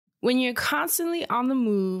When you're constantly on the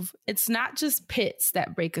move, it's not just pits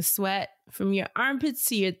that break a sweat. From your armpits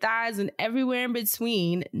to your thighs and everywhere in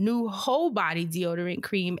between, new whole body deodorant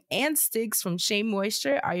cream and sticks from Shea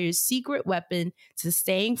Moisture are your secret weapon to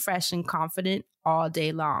staying fresh and confident all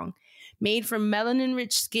day long. Made from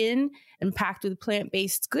melanin-rich skin and packed with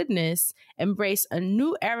plant-based goodness, embrace a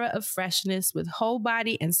new era of freshness with whole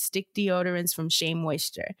body and stick deodorants from Shea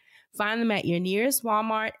Moisture. Find them at your nearest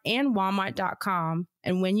Walmart and walmart.com.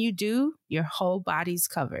 And when you do, your whole body's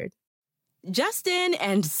covered. Justin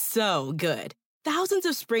and so good. Thousands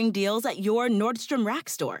of spring deals at your Nordstrom Rack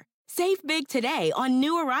store. Save big today on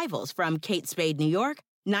new arrivals from Kate Spade New York,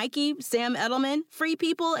 Nike, Sam Edelman, Free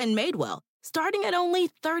People, and Madewell, starting at only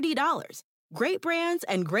 $30. Great brands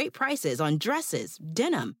and great prices on dresses,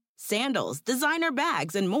 denim, sandals, designer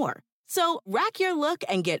bags, and more. So rack your look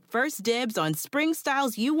and get first dibs on spring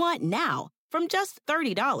styles you want now from just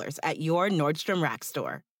 $30 at your Nordstrom Rack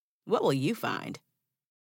store. What will you find?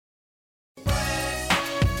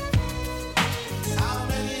 How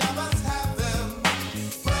many of us have them?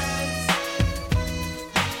 Friends.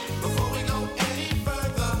 Before we go any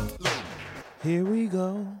further, look. Here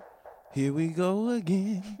we go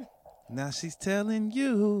again. Now she's telling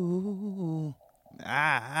you.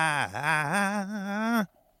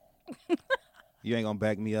 You ain't gonna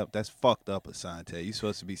back me up. That's fucked up, Assante. You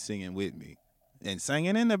supposed to be singing with me and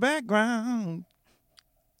singing in the background.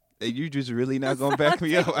 And you just really not gonna back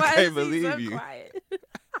me up. I can't believe you. Quiet?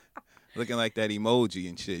 Looking like that emoji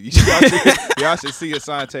and shit. Y'all should see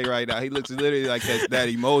Assante right now. He looks literally like that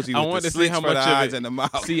emoji I with wanted the to see slits how for much the of eyes it. and the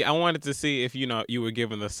mouth. See, I wanted to see if you were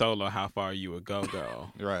given the solo, how far you would go.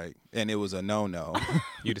 Right. And it was a no.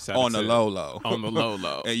 You decided On the to- low. On the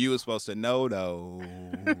low. And you were supposed to know though.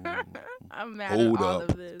 I'm mad Hold at all up.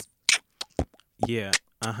 of this. Yeah.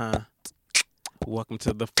 Welcome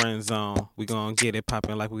to the friend zone. We gonna get it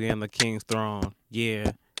popping like we in the king's throne.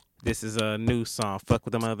 Yeah. This is a new song. Fuck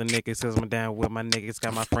with them other niggas, cause I'm down with my niggas.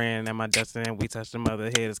 Got my Fran and my Dustin, and we touch them other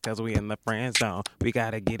hitters, cause we in the friend zone. We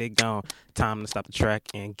gotta get it going. Time to stop the track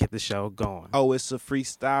and get the show going. Oh, it's a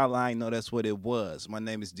freestyle. I know that's what it was. My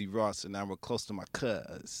name is D. Ross, and I'm real close to my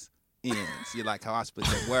cuz. Ends. You like how I split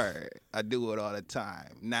that word? I do it all the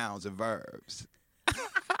time. Nouns and verbs.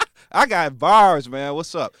 I got bars, man.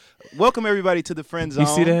 What's up? Welcome everybody to the Friend Zone.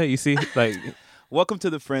 You see that? You see, like, Welcome to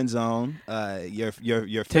the Friend Zone. Your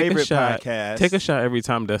take favorite a shot. podcast. Take a shot every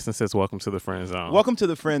time Dustin says "Welcome to the friend zone." Welcome to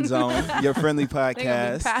the Friend Zone, your friendly They're gonna be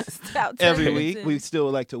podcast. passed out Every turns week, in. we still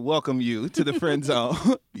would like to welcome you to the Friend Zone,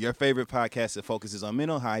 your favorite podcast that focuses on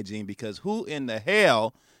mental hygiene, because who in the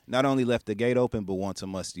hell not only left the gate open but wants a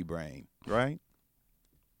musty brain, right?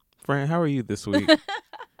 Fran, how are you this week?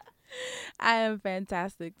 I am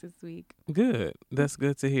fantastic this week. Good. That's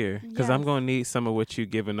good to hear. Because I'm Yes. going to need some of what you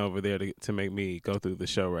giving over there to make me go through the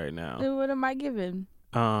show right now. Then what am I giving?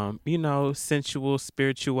 Sensual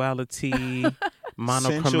spirituality,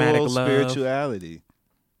 monochromatic Sensual love. spirituality.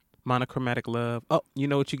 Monochromatic love. Oh, you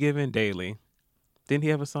know what you giving? Daily. Didn't he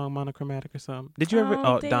have a song, Monochromatic or something? Did you ever?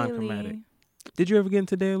 Oh, Don Daily. Chromatic. Did you ever get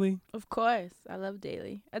into Daily? Of course. I love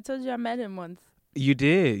Daily. I told you I met him once. You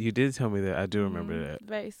did. You did tell me that. I do remember Mhm. that.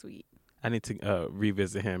 Very sweet. I need to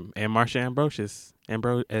revisit him. And Marsha Ambrosius.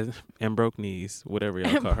 Ambroke knees. Whatever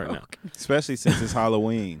y'all call her now. Especially since it's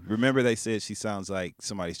Halloween. Remember they said she sounds like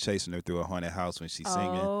somebody's chasing her through a haunted house when she's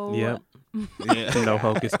singing. Oh. Yep. Yeah. No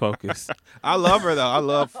hocus pocus. I love her though. I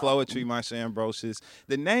love Floetry, Marsha Ambrosius.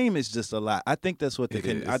 The name is just a lot. I think that's what It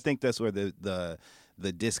is. I think that's where the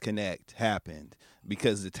disconnect happened,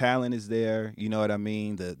 because the talent is there. You know what I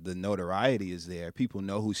mean? The notoriety is there. People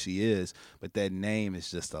know who she is, but that name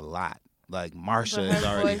is just a lot. Like Marsha But is her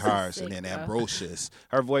already voice is harsh, sick, and then though. Ambrosius.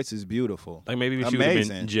 Her voice is beautiful. Like maybe if she would have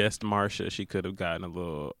Amazing. been just Marsha, she could have gotten a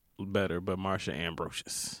little better. But Marsha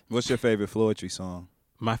Ambrosius. What's your favorite Floetry song?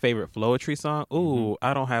 My favorite Floetry song? Ooh, Mm-hmm.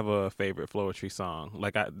 I don't have a favorite Floetry song.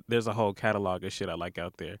 Like there's a whole catalog of shit I like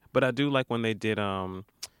out there. But I do like when they did a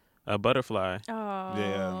Butterfly. Oh.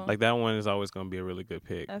 Yeah. Like that one is always going to be a really good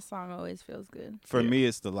pick. That song always feels good. For Yeah. me,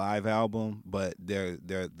 it's the live album, but they're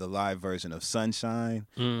the live version of Sunshine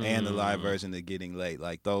and the live version of Getting Late.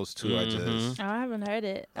 Like those two are just. Oh, I haven't heard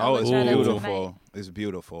it. Oh, it's I'll try that beautiful. tonight. It's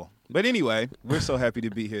beautiful. But anyway, we're so happy to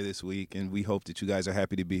be here this week, and we hope that you guys are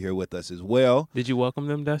happy to be here with us as well. Did you welcome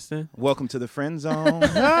them, Dustin? Welcome to the Friend Zone.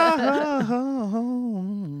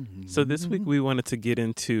 So this week we wanted to get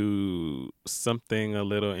into something a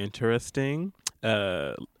little interesting,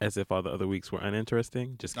 as if all the other weeks were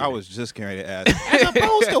uninteresting. Just I kidding. was just getting ready to ask. As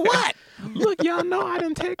opposed to what? Look, y'all know I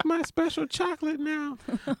didn't take my special chocolate now.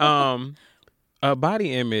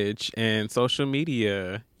 Body image and social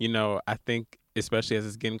media, I think especially as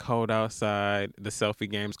it's getting cold outside, the selfie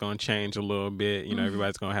game's going to change a little bit. You know,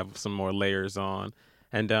 everybody's going to have some more layers on.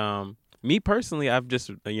 And me personally, I've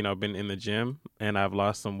just, been in the gym and I've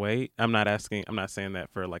lost some weight. I'm not saying that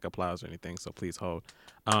for like applause or anything, so please hold.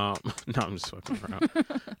 No, I'm just fucking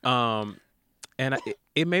around. And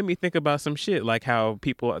it made me think about some shit, like how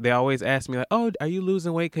people, they always ask me like, oh, are you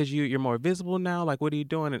losing weight because you're more visible now? Like, what are you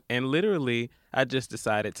doing? And literally, I just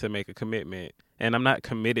decided to make a commitment. And I'm not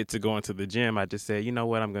committed to going to the gym. I just said, you know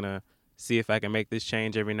what, I'm going to see if I can make this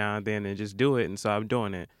change every now and then and just do it. And so I'm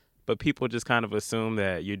doing it. But people just kind of assume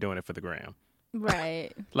that you're doing it for the gram. Right.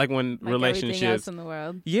 Like when like relationships. everything else in the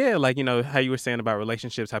world. Yeah, like, how you were saying about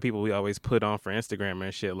relationships, how people we always put on for Instagram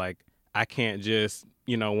and shit. Like, I can't just,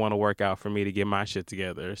 want to work out for me to get my shit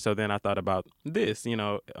together. So then I thought about this,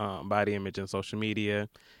 body image and social media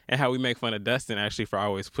and how we make fun of Dustin actually for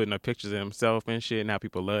always putting up pictures of himself and shit and how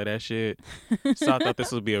people love that shit. So I thought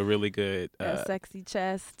this would be a really good sexy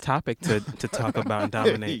chest topic to talk about and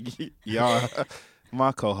dominate. Y'all,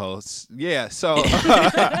 my co-hosts. Yeah, so.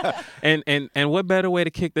 and what better way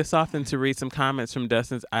to kick this off than to read some comments from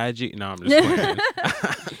Dustin's IG? No, I'm just playing.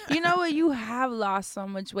 You know what? You have lost so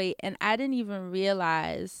much weight, and I didn't even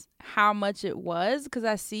realize how much it was because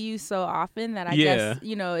I see you so often that I guess,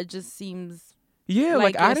 it just seems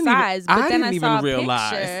like I your didn't size. Even, but then didn't I saw even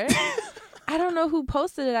realize. a picture. I don't know who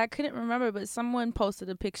posted it. I couldn't remember, but someone posted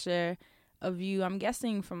a picture of you, I'm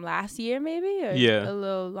guessing from last year maybe, or a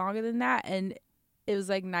little longer than that, and it was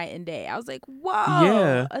like night and day. I was like, whoa.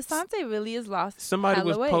 Yeah. Asante really has lost Somebody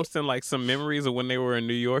was weight. posting like some memories of when they were in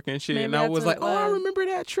New York and shit. Maybe and I was like, what it I was. remember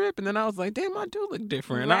that trip. And then I was like, damn, I do look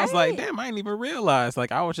different. And I was like, damn, I didn't even realize.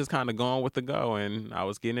 Like, I was just kind of going with the go and I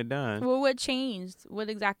was getting it done. Well, what changed? What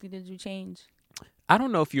exactly did you change? I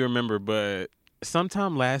don't know if you remember, but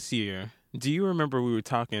sometime last year, do you remember we were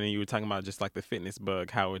talking and you were talking about just like the fitness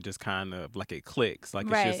bug, how it just kind of like it clicks. Like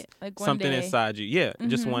it's just like one something day. inside you. Yeah,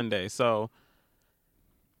 just one day. So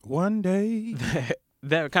One day.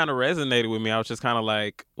 that kind of resonated with me. I was just kind of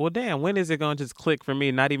like, well, damn, when is it going to just click for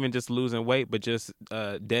me? Not even just losing weight, but just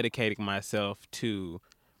dedicating myself to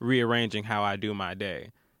rearranging how I do my day.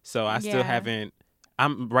 So I still haven't,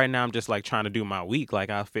 right now I'm just like trying to do my week. Like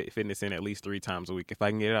I'll fit fitness in at least 3 times a week. If I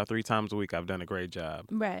can get it out 3 times a week, I've done a great job.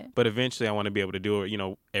 Right. But eventually I want to be able to do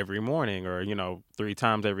it, every morning or, 3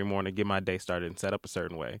 times every morning, get my day started and set up a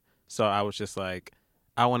certain way. So I was just like,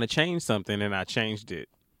 I want to change something and I changed it.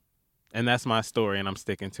 And that's my story, and I'm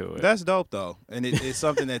sticking to it. That's dope, though. And it's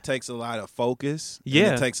something that takes a lot of focus. Yeah.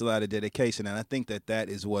 And it takes a lot of dedication. And I think that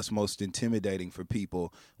is what's most intimidating for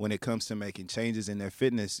people when it comes to making changes in their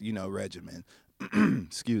fitness, regimen.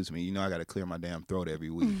 Excuse me. I got to clear my damn throat every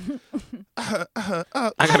week. I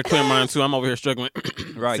got to clear mine, too. I'm over here struggling.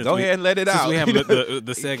 Right. Go ahead and let it out. We have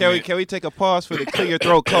the segment. Can we take a pause for the clear your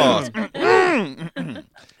throat cause?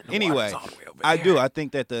 Anyway, I do. I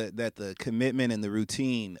think that the commitment and the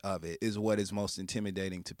routine of it is what is most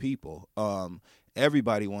intimidating to people.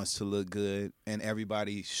 Everybody wants to look good, and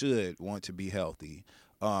everybody should want to be healthy.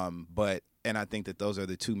 And I think that those are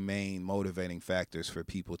the 2 main motivating factors for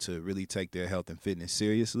people to really take their health and fitness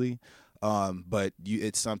seriously. But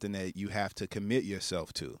it's something that you have to commit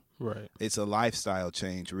yourself to. Right. It's a lifestyle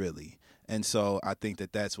change, really. And so I think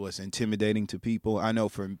that that's what's intimidating to people. I know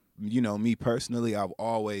for, me personally, I've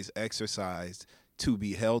always exercised to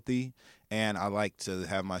be healthy. And I like to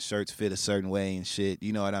have my shirts fit a certain way and shit.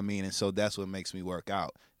 You know what I mean? And so that's what makes me work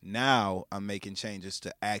out. Now I'm making changes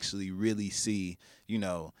to actually really see,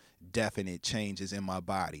 definite changes in my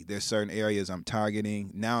body. There's certain areas I'm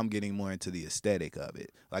targeting. Now I'm getting more into the aesthetic of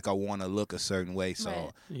it. Like I want to look a certain way.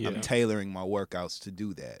 So I'm tailoring my workouts to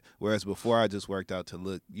do that. Whereas before I just worked out to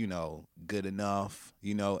look, good enough,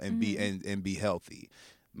 and be healthy.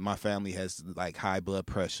 My family has like high blood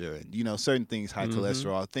pressure and, certain things, high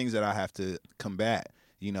cholesterol, things that I have to combat,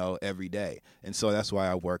 every day. And so that's why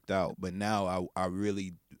I worked out. But now I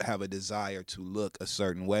really have a desire to look a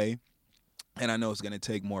certain way. And I know it's going to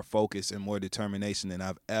take more focus and more determination than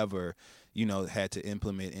I've ever, had to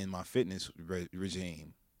implement in my fitness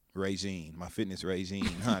regime, my fitness regime.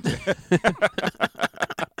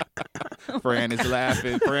 Fran is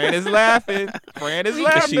laughing.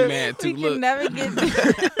 She mad too. We can never get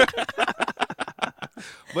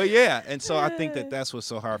But yeah, and so I think that that's what's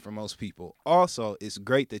so hard for most people. Also, it's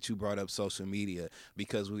great that you brought up social media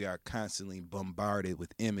because we are constantly bombarded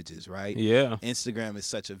with images, right? Yeah. Instagram is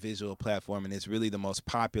such a visual platform, and it's really the most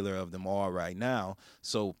popular of them all right now.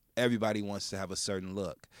 So everybody wants to have a certain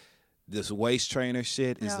look. This waist trainer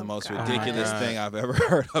shit is the most ridiculous thing I've ever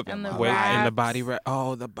heard of in my life. And the body wrap.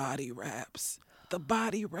 Oh, the body wraps. the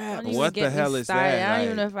body wrap. What the hell is that? I don't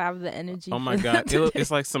even know if I have the energy. Oh my God.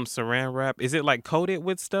 It's like some saran wrap. Is it like coated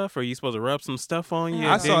with stuff, or are you supposed to rub some stuff on you?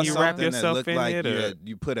 I and saw then you wrap something that yourself looked in like it?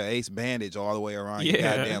 you put an ace bandage all the way around your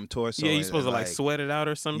goddamn torso. Yeah, you're supposed to like sweat it out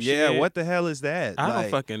or some shit. Yeah, what the hell is that? I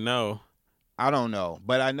don't fucking know. I don't know.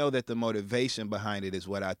 But I know that the motivation behind it is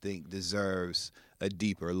what I think deserves a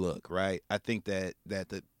deeper look, right? I think that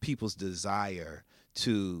the people's desire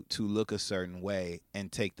to look a certain way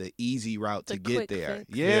and take the easy route to get there.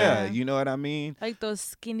 Fix. Yeah, you know what I mean? Like those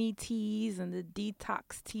skinny teas and the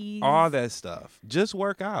detox teas. All that stuff. Just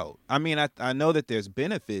work out. I mean, I know that there's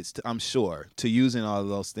benefits, I'm sure, to using all of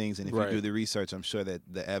those things. And if you do the research, I'm sure that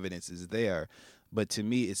the evidence is there. But to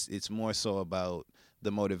me, it's more so about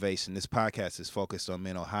the motivation. This podcast is focused on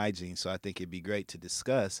mental hygiene, so I think it'd be great to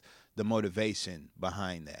discuss the motivation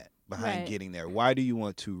behind that, behind getting there. Why do you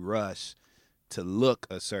want to rush to look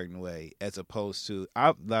a certain way as opposed to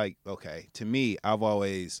to me, I've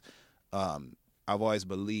always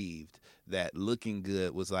believed that looking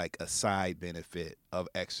good was like a side benefit of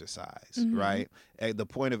exercise, right? And the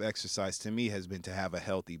point of exercise to me has been to have a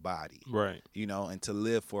healthy body, right? You know, and to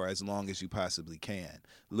live for as long as you possibly can.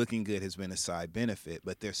 Looking good has been a side benefit,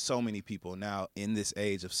 but there's so many people now in this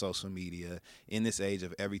age of social media, in this age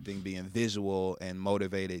of everything being visual and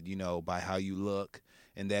motivated, you know, by how you look,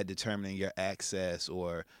 and that determining your access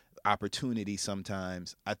or opportunity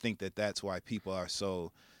sometimes. I think that that's why people are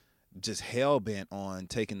so just hell-bent on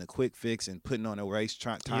taking the quick fix and putting on a race,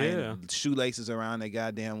 tying shoelaces around their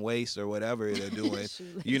goddamn waist or whatever they're doing,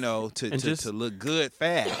 you know, to look good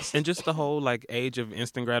fast. And just the whole, like, age of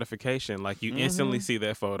instant gratification. Like, you instantly see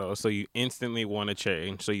that photo, so you instantly want to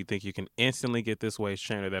change. So you think you can instantly get this waist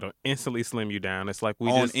trainer that'll instantly slim you down. It's like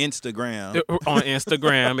Instagram. On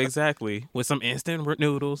Instagram, exactly. With some instant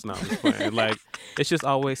noodles. No, I'm just playing. Like, it's just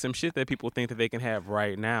always some shit that people think that they can have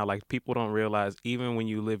right now. Like, people don't realize, even when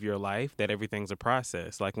you live your life, that everything's a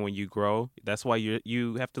process. Like, when you grow, that's why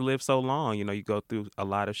you have to live so long. You know, you go through a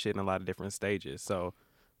lot of shit in a lot of different stages. So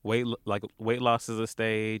weight loss is a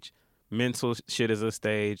stage, mental shit is a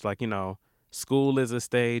stage, like, you know, school is a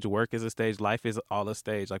stage, work is a stage, life is all a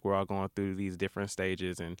stage. Like, we're all going through these different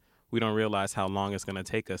stages, and we don't realize how long it's going to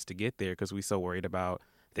take us to get there because we're so worried about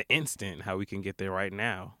the instant, how we can get there right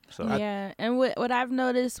now. So and what I've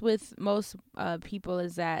noticed with most people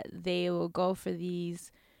is that they will go for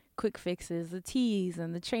these quick fixes, the teas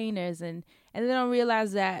and the trainers, and they don't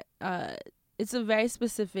realize that it's a very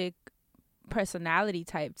specific personality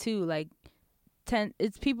type too. Like,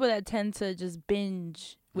 it's people that tend to just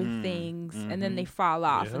binge with things and then they fall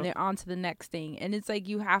off and they're on to the next thing. And it's like,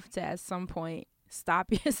 you have to at some point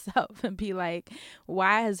stop yourself and be like,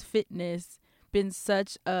 why has fitness been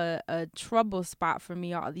such a trouble spot for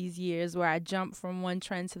me all these years, where I jump from one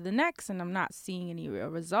trend to the next and I'm not seeing any real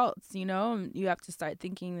results, you know? And you have to start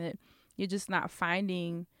thinking that you're just not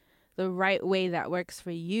finding the right way that works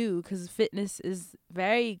for you, because fitness is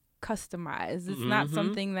very customized. It's not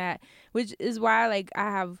something that, which is why, like,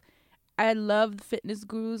 I love fitness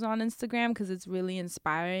gurus on Instagram, because it's really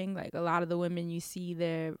inspiring. Like, a lot of the women, you see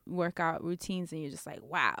their workout routines and you're just like,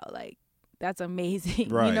 wow, like, that's amazing.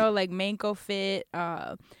 Right. You know, like Manco Fit,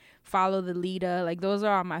 Follow the Leader, like, those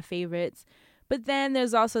are all my favorites. But then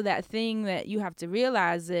there's also that thing that you have to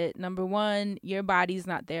realize that, number one, your body's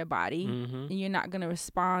not their body, and you're not going to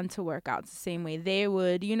respond to workouts the same way they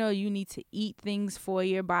would. You know, you need to eat things for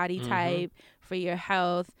your body type, for your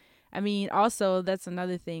health. I mean, also, that's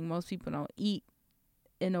another thing. Most people don't eat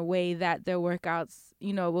in a way that their workouts,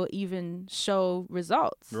 you know, will even show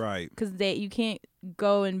results. Right. Because you can't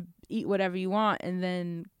go and eat whatever you want and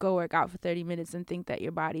then go work out for 30 minutes and think that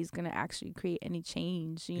your body's going to actually create any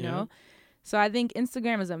change, you know? So I think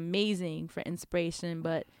Instagram is amazing for inspiration,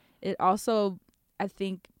 but it also, I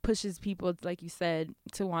think, pushes people, like you said,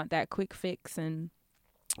 to want that quick fix, and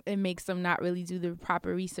it makes them not really do the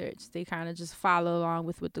proper research. They kind of just follow along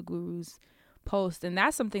with what the gurus post. And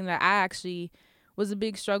that's something that I actually was a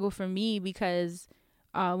big struggle for me, because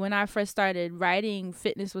when I first started writing,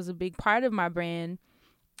 fitness was a big part of my brand.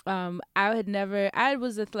 I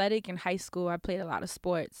was athletic in high school. I played a lot of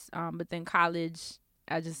sports, but then college,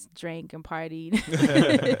 I just drank and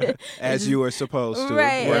partied. As you were supposed to.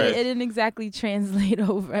 Right. It didn't exactly translate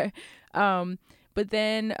over. But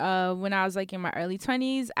then when I was like in my early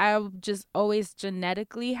 20s, I just always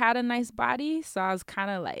genetically had a nice body. So I was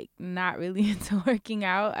kind of like not really into working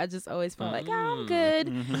out. I just always felt like, I'm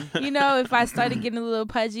good. You know, if I started getting a little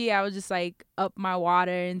pudgy, I would just like up my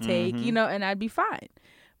water intake, you know, and I'd be fine.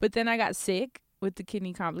 But then I got sick with the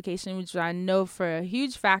kidney complication, which I know for a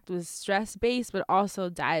huge fact was stress-based, but also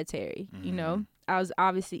dietary. You know, I was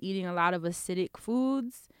obviously eating a lot of acidic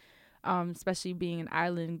foods. especially being an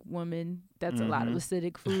island woman. That's a lot of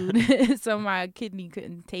acidic food. So my kidney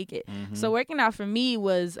couldn't take it. So working out for me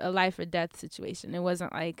was a life or death situation. It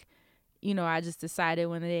wasn't like, you know, I just decided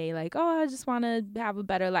one day, like, oh, I just want to have a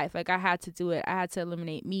better life. Like, I had to do it. I had to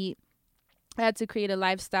eliminate meat. I had to create a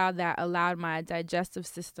lifestyle that allowed my digestive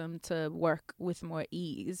system to work with more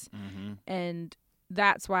ease. And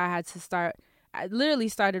that's why I had to start. I literally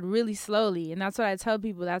started really slowly. And that's what I tell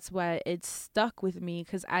people. That's why it stuck with me,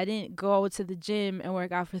 because I didn't go to the gym and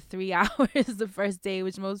work out for 3 hours the first day,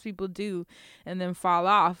 which most people do, and then fall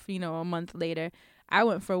off, you know, a month later. I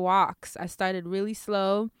went for walks. I started really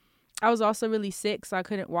slow. I was also really sick, so I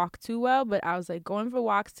couldn't walk too well, but I was like going for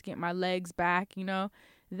walks to get my legs back, you know.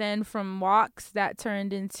 Then from walks, that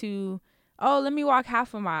turned into, oh, let me walk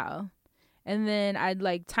half a mile. And then I'd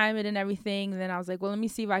like time it and everything. And then I was like, well, let me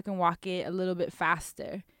see if I can walk it a little bit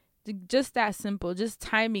faster. Just that simple, just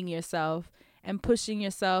timing yourself and pushing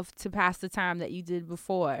yourself to pass the time that you did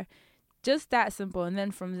before. Just that simple. And then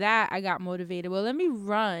from that, I got motivated. Well, let me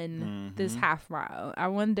run this half mile. I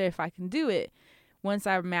wonder if I can do it. Once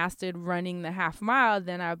I mastered running the half mile,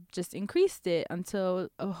 then I just increased it until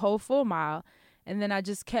a whole full mile. And then I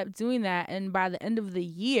just kept doing that. And by the end of the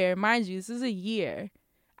year, mind you, this is a year,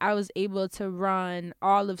 I was able to run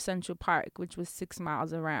all of Central Park, which was 6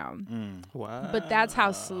 miles around. Wow. But that's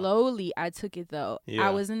how slowly I took it, though. Yeah. I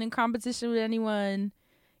wasn't in competition with anyone.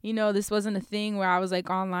 You know, this wasn't a thing where I was like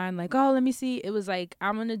online, like, oh, let me see. It was like,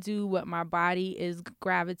 I'm going to do what my body is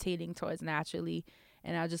gravitating towards naturally.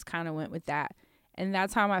 And I just kind of went with that. And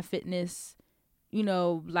that's how my fitness, you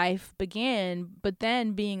know, life began. But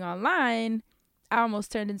then being online, I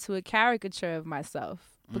almost turned into a caricature of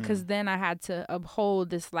myself, because then I had to uphold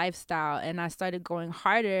this lifestyle, and I started going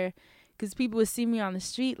harder because people would see me on the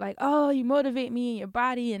street like, oh, you motivate me in your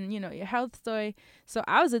body and, you know, your health story. So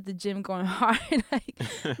I was at the gym going hard, like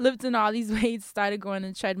lifting all these weights, started going on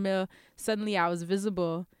the treadmill. Suddenly I was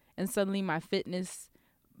visible, and suddenly my fitness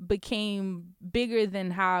became bigger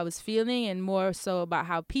than how I was feeling, and more so about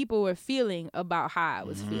how people were feeling about how I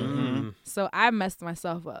was feeling. So I messed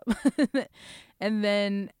myself up. And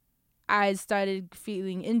then I started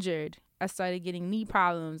feeling injured. I started getting knee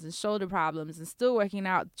problems and shoulder problems, and still working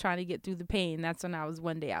out, trying to get through the pain. That's when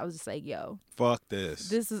one day I was just like, yo, fuck this.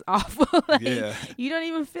 This is awful. Like, yeah. You don't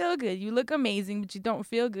even feel good. You look amazing, but you don't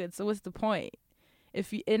feel good. So what's the point?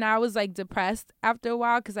 And I was like depressed after a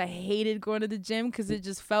while, because I hated going to the gym, because it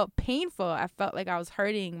just felt painful. I felt like I was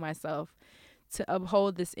hurting myself to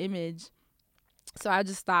uphold this image. So I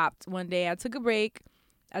just stopped. One day I took a break.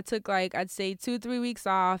 I took like, I'd say 2-3 weeks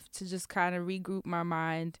off to just kind of regroup my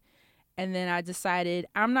mind. And then I decided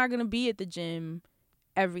I'm not going to be at the gym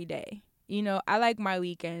every day. You know, I like my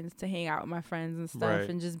weekends to hang out with my friends and stuff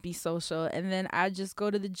and just be social. And then I just go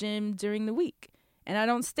to the gym during the week. And I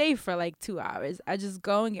don't stay for like 2 hours. I just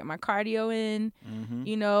go and get my cardio in,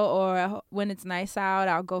 you know, or when it's nice out,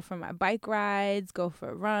 I'll go for my bike rides, go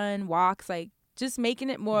for a run, walks, like just making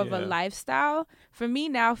it more of a lifestyle. For me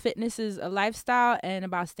now, fitness is a lifestyle and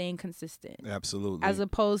about staying consistent. Absolutely. As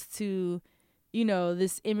opposed to, you know,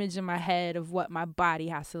 this image in my head of what my body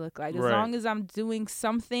has to look like. As long as I'm doing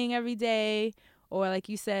something every day, or like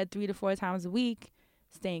you said, 3 to 4 times a week,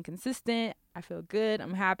 staying consistent, I feel good,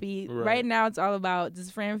 I'm happy. Right now it's all about,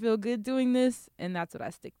 does Fran feel good doing this? And that's what I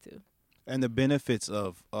stick to. And the benefits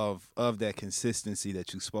of that consistency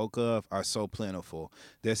that you spoke of are so plentiful.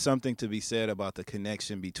 There's something to be said about the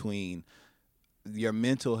connection between your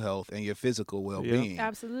mental health and your physical well-being.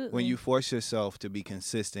 Absolutely. When you force yourself to be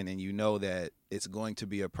consistent and you know that it's going to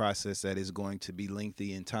be a process that is going to be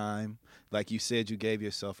lengthy in time. Like you said, you gave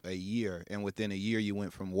yourself a year, and within a year you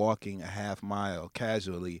went from walking a half mile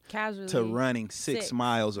casually to running 6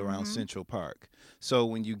 miles around Central Park. So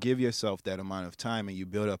when you give yourself that amount of time and you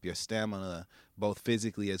build up your stamina, both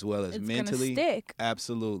physically as well as mentally, gonna stick.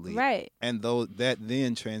 Absolutely, right. And though that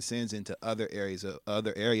then transcends into other areas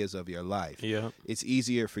of your life. Yeah, it's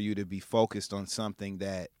easier for you to be focused on something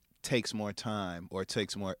that takes more time or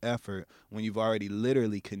takes more effort when you've already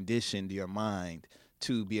literally conditioned your mind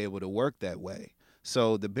to be able to work that way.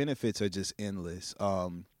 So the benefits are just endless,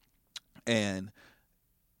 and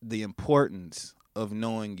the importance of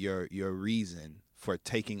knowing your reason for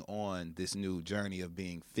taking on this new journey of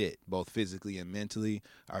being fit, both physically and mentally,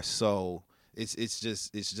 are so. It's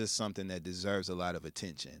just something that deserves a lot of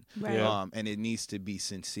attention, right. And it needs to be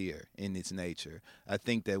sincere in its nature. I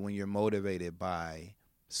think that when you're motivated by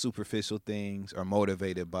superficial things or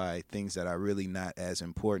motivated by things that are really not as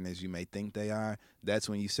important as you may think they are, that's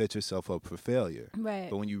when you set yourself up for failure. Right.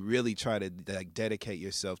 But when you really try to dedicate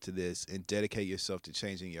yourself to this and dedicate yourself to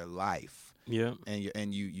changing your life Yeah.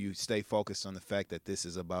 And you stay focused on the fact that this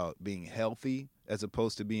is about being healthy as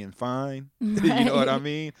opposed to being fine. Right. You know what I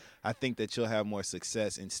mean? I think that you'll have more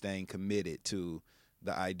success in staying committed to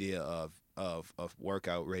the idea of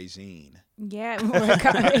workout regime. Yeah,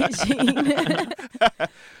 workout regime.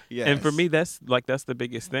 Yes. And for me, that's the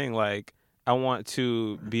biggest thing. Like, I want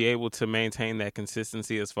to be able to maintain that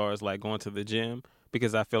consistency as far as like going to the gym,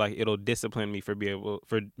 because I feel like it'll discipline me for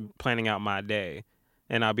planning out my day,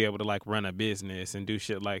 and I'll be able to like run a business and do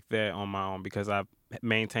shit like that on my own because I've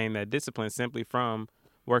maintained that discipline simply from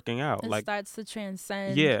working out. It like starts to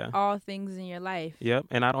transcend all things in your life. Yep.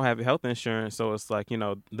 And I don't have health insurance, so it's like,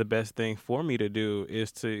 the best thing for me to do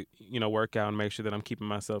is to, work out and make sure that I'm keeping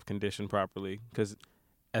myself conditioned properly, because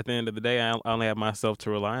at the end of the day, I only have myself to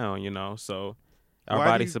rely on, so our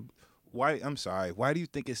bodies. Why do you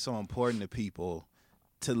think it's so important to people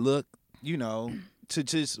to look,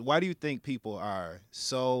 why do you think people are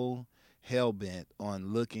so hell-bent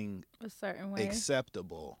on looking a certain way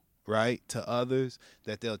acceptable, right, to others,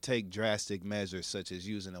 that they'll take drastic measures such as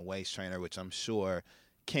using a waist trainer, which I'm sure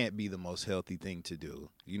can't be the most healthy thing to do.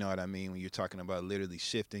 You know what I mean? When you're talking about literally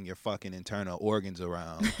shifting your fucking internal organs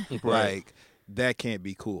around, Right. like, that can't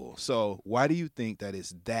be cool. So why do you think that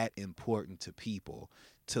it's that important to people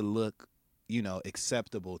to look,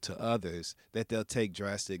 acceptable to others, that they'll take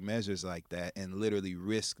drastic measures like that and literally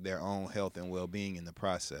risk their own health and well-being in the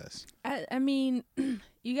process? I mean,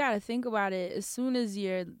 you got to think about it. As soon as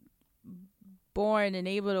you're born and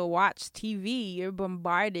able to watch TV, you're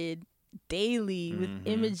bombarded daily with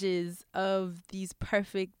images of these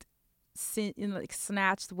perfect,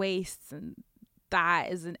 snatched waists and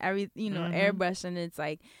thighs and everything, airbrush, and it's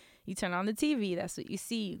like, you turn on the TV, that's what you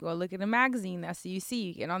see. You go look at a magazine, that's what you see.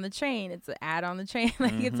 You get on the train, it's an ad on the train.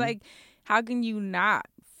 It's like, how can you not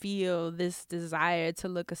feel this desire to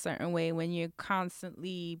look a certain way when you're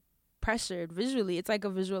constantly pressured visually? It's like a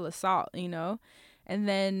visual assault, And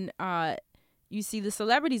then you see the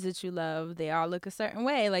celebrities that you love, they all look a certain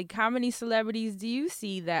way. Like, how many celebrities do you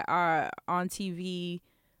see that are on TV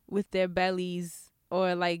with their bellies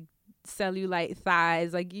or like cellulite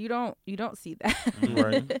thighs? Like, you don't see that.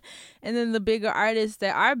 Right. And then the bigger artists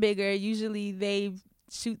that are bigger, usually they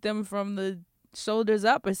shoot them from the shoulders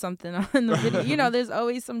up or something on the video. There's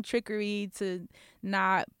always some trickery to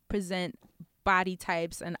not present body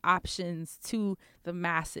types and options to the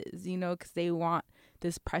masses, because they want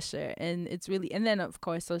this pressure. And it's really, and then of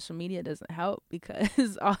course social media doesn't help,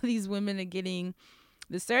 because all these women are getting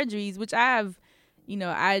the surgeries, which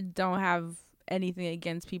I don't have anything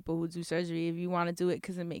against people who do surgery. If you want to do it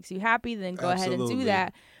because it makes you happy, then go ahead and do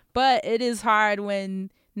that. But it is hard when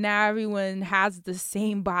now everyone has the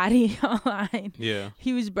same body online. Yeah.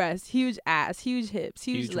 Huge breasts, huge ass, huge hips,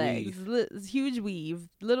 huge Huge legs, huge weave,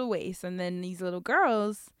 little waist. And then these little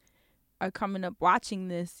girls are coming up watching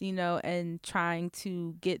this, and trying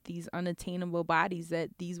to get these unattainable bodies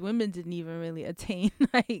that these women didn't even really attain.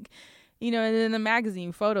 And in the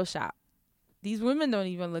magazine, Photoshop. These women don't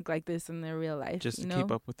even look like this in their real life. Just to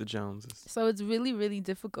keep up with the Joneses. So it's really, really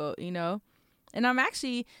difficult, And I'm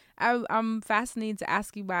fascinated to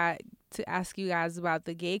ask you guys about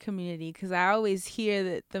the gay community, because I always hear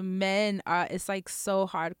that the men it's like so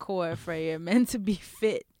hardcore for your men to be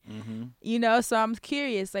fit. So I'm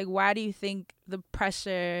curious, like, why do you think it's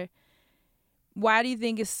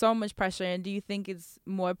so much pressure, and do you think it's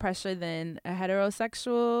more pressure than a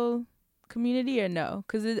heterosexual community, or no?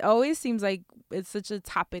 Because it always seems like it's such a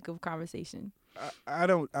topic of conversation. I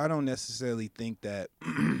don't necessarily think that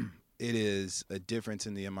it is a difference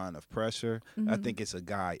in the amount of pressure. I think it's a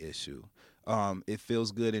guy issue. It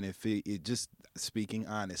feels good, and it just, speaking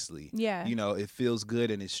honestly, it feels good,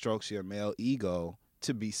 and it strokes your male ego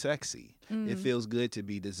to be sexy. It feels good to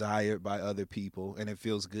be desired by other people, and it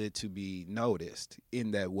feels good to be noticed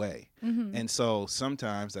in that way. And so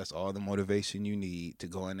sometimes that's all the motivation you need to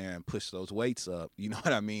go in there and push those weights up, you know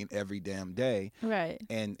what I mean, every damn day. Right.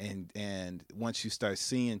 And once you start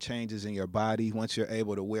seeing changes in your body, once you're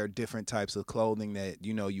able to wear different types of clothing that,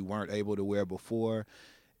 you weren't able to wear before,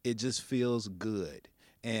 it just feels good.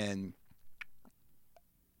 And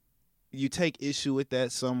you take issue with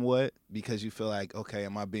that somewhat, because you feel like, okay,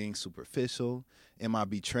 am I being superficial? Am I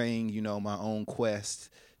betraying, my own quest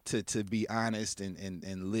to be honest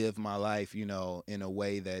and live my life, in a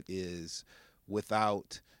way that is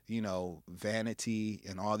without, vanity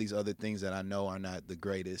and all these other things that I know are not the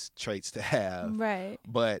greatest traits to have. Right.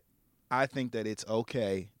 But I think that it's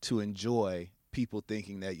okay to enjoy people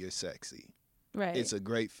thinking that you're sexy. Right. It's a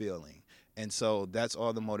great feeling. And so that's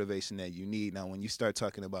all the motivation that you need. Now, when you start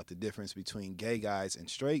talking about the difference between gay guys and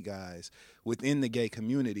straight guys within the gay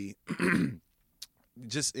community,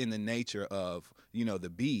 just in the nature of, the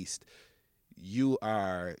beast, you're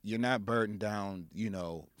not burdened down,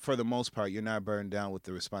 for the most part, you're not burdened down with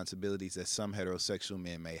the responsibilities that some heterosexual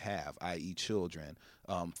men may have, i.e. children,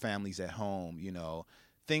 families at home,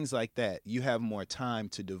 things like that. You have more time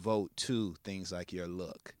to devote to things like your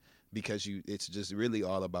look, because it's just really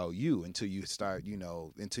all about you until you start,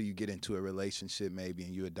 until you get into a relationship maybe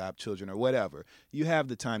and you adopt children or whatever. You have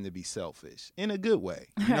the time to be selfish in a good way.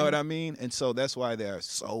 You know what I mean? And so that's why there are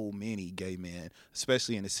so many gay men,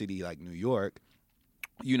 especially in a city like New York,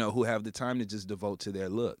 who have the time to just devote to their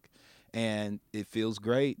look. And it feels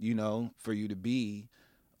great, for you to be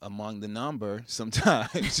among the number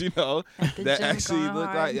sometimes, that actually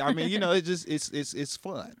look like, it's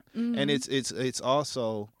fun. Mm-hmm. And it's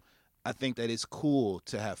also, I think that it's cool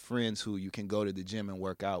to have friends who you can go to the gym and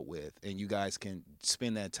work out with, and you guys can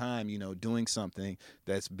spend that time, doing something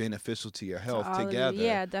that's beneficial to your health together.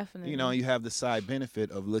 Yeah, definitely. You have the side benefit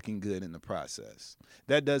of looking good in the process.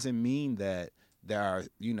 That doesn't mean that there are,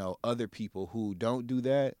 other people who don't do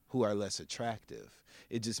that who are less attractive.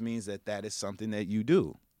 It just means that that is something that you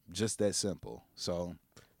do. Just that simple. So,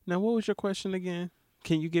 now, what was your question again?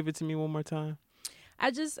 Can you give it to me one more time? I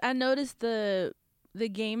noticed the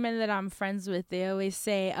gay men that I'm friends with, they always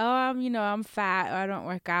say, "Oh, I'm fat, or I don't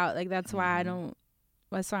work out. Like that's why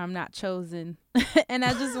that's why I'm not chosen." And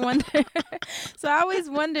I just wonder. So I always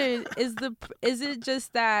wondered, is it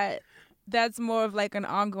just that's more of like an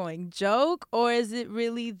ongoing joke, or is it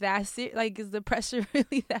really that like is the pressure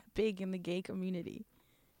really that big in the gay community?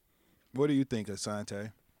 What do you think,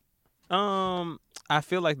 Asante? I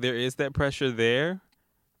feel like there is that pressure there.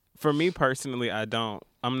 For me personally,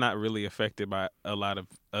 I'm not really affected by a lot of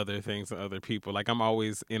other things and other people. Like, I'm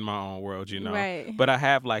always in my own world, Right. But I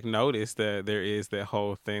have, like, noticed that there is that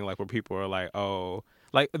whole thing, like, where people are like, oh,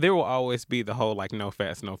 like, there will always be the whole, like, no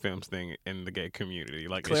fats, no fems thing in the gay community.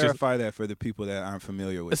 Like, clarify that for the people that aren't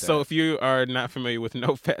familiar with that. So if you are not familiar with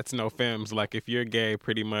no fats, no fems, like, if you're gay,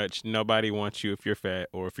 pretty much nobody wants you if you're fat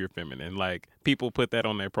or if you're feminine. Like, people put that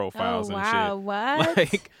on their profiles and shit. Oh, wow, what?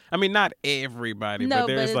 Like, I mean, not everybody, but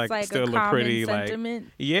there's, but like, still a pretty, sentiment.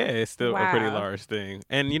 like, yeah, it's still Wow. a pretty large thing.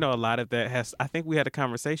 And, a lot of that I think we had a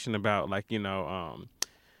conversation about, like,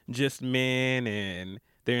 just men and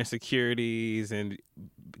their insecurities and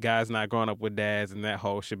guys not growing up with dads and that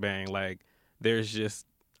whole shebang. Like, there's just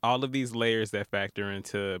all of these layers that factor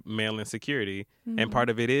into male insecurity. Mm-hmm. And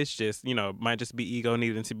part of it is just, might just be ego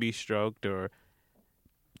needing to be stroked or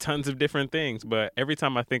tons of different things. But every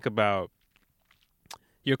time I think about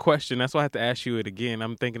your question, that's why I have to ask you it again.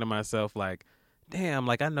 I'm thinking to myself, like, damn,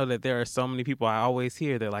 like, I know that there are so many people I always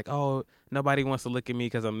hear, they're like, oh, nobody wants to look at me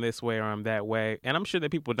because I'm this way or I'm that way. And I'm sure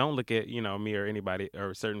that people don't look at, me or anybody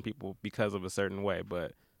or certain people because of a certain way.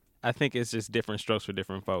 But I think it's just different strokes for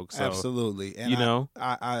different folks. So, absolutely. And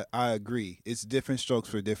I agree. It's different strokes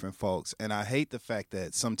for different folks. And I hate the fact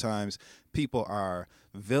that sometimes people are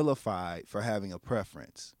vilified for having a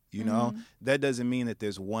preference. That doesn't mean that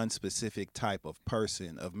there's one specific type of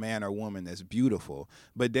person, of man or woman, that's beautiful.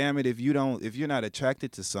 But damn it, if you're not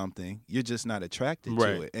attracted to something, you're just not attracted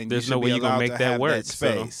to it, and there's you no way you're gonna make that work. That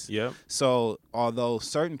space. Yep. So although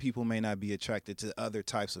certain people may not be attracted to other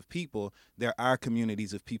types of people, there are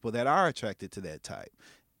communities of people that are attracted to that type.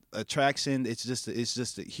 Attraction, it's just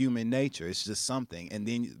a human nature. It's just something, and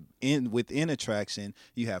then within attraction,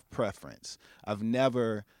 you have preference. I've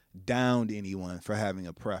never downed anyone for having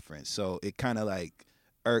a preference, so it kind of like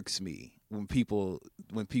irks me when people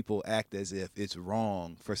act as if it's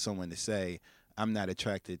wrong for someone to say I'm not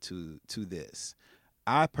attracted to this.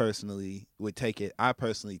 I personally take it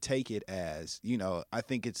as, I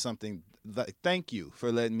think it's something like, thank you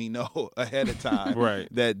for letting me know ahead of time right.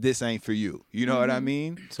 that this ain't for you. You know what I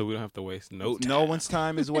mean? So we don't have to waste no time. No one's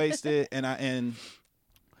time is wasted, and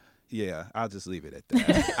yeah, I'll just leave it at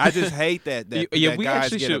that. I just hate that we guys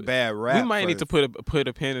get a bad rap. We might need to put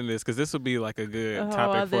a pin in this, because this would be like a good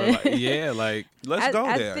topic for let's go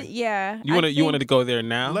there. You wanted to go there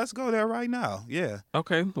now? Let's go there right now. Yeah.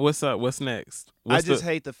 Okay. What's up? What's next? I just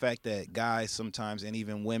hate the fact that guys sometimes, and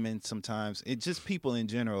even women sometimes, it just people in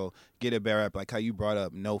general get a bad rap, like how you brought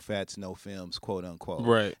up no fats, no fems, quote unquote.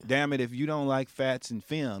 Right. Damn it, if you don't like fats and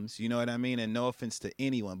fems, you know what I mean? And no offense to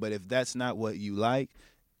anyone, but if that's not what you like,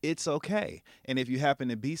 it's okay. And if you happen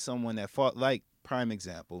to be someone that fought, like, prime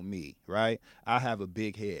example, me, right? I have a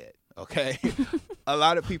big head, okay? A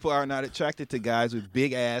lot of people are not attracted to guys with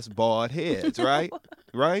big ass bald heads, right?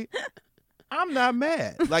 Right? I'm not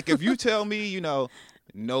mad. Like, if you tell me,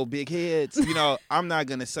 no big heads. You know, I'm not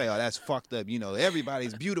going to say, oh, that's fucked up. You know,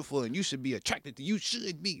 everybody's beautiful and you should be attracted to, you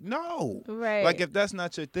should be. No. Right. Like, if that's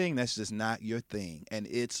not your thing, that's just not your thing. And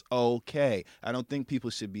it's okay. I don't think people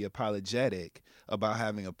should be apologetic about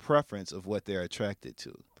having a preference of what they're attracted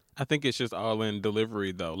to. I think it's just all in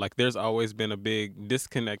delivery, though. Like, there's always been a big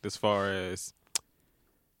disconnect as far as,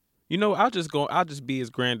 you know, I'll just be as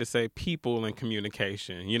grand to say people and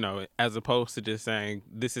communication, you know, as opposed to just saying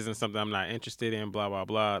this isn't something I'm not interested in, blah, blah,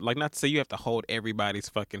 blah. Like, not to say you have to hold everybody's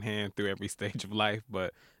fucking hand through every stage of life,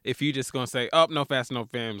 but if you just gonna say, oh, no fast, no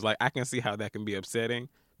femmes, like, I can see how that can be upsetting.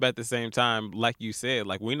 But at the same time, like you said,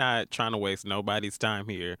 like, we're not trying to waste nobody's time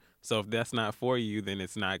here. So if that's not for you, then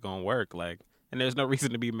it's not gonna work. Like, and there's no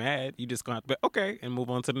reason to be mad. You just gonna have to be okay and move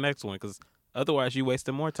on to the next one, because otherwise, you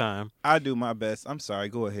wasting more time. I do my best. I'm sorry.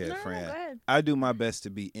 Go ahead, No, Fran. go ahead. I do my best to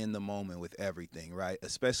be in the moment with everything, right?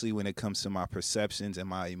 Especially when it comes to my perceptions and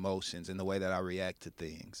my emotions and the way that I react to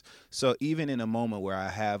things. So even in a moment where I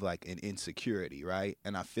have like an insecurity, right,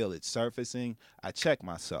 and I feel it surfacing, I check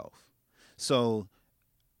myself. So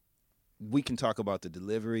we can talk about the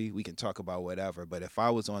delivery, we can talk about whatever, but if I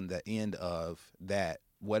was on the end of that,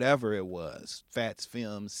 whatever it was, fats,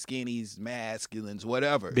 femmes, skinnies, masculines,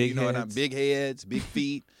 whatever. Big you know heads. what I'm big heads, big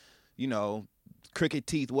feet, you know, crooked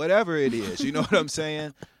teeth, whatever it is. You know what I'm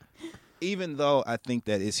saying? Even though I think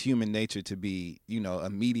that it's human nature to be, you know,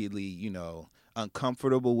 immediately, you know,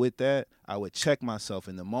 uncomfortable with that, I would check myself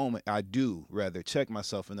in the moment. I do rather check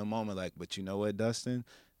myself in the moment, like, but you know what, Dustin?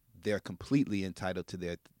 They're completely entitled to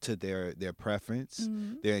their preference.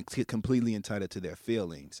 Mm-hmm. They're completely entitled to their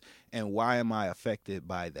feelings. And why am I affected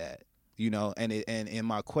by that? You know, and in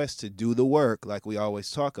my quest to do the work, like we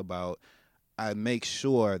always talk about, I make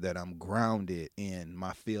sure that I'm grounded in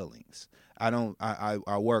my feelings. I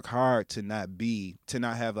work hard to not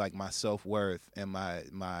have like my self-worth and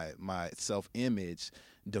my self-image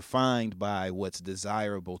defined by what's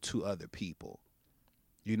desirable to other people.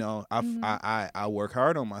 You know, I work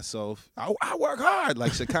hard on myself. I work hard,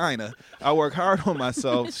 like Shekinah. I work hard on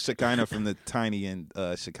myself, Shekinah from the Tiny and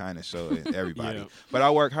Shekinah show and everybody. Yeah. But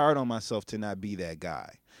I work hard on myself to not be that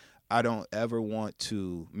guy. I don't ever want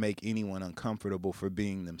to make anyone uncomfortable for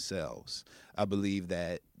being themselves. I believe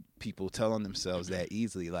that people tell on themselves that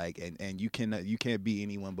easily, like, and you can't be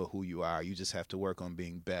anyone but who you are. You just have to work on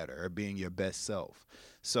being better or being your best self.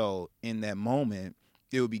 So in that moment,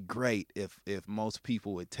 it would be great if most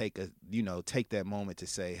people would take that moment to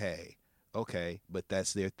say, hey, okay, but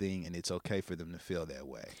that's their thing and it's okay for them to feel that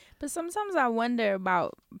way. But sometimes I wonder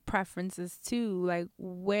about preferences too, like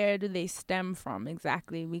where do they stem from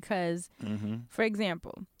exactly? Because, for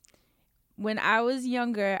example, when I was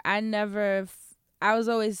younger, I was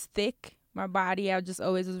always thick. My body, I just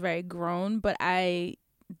always was very grown, but I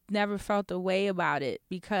never felt a way about it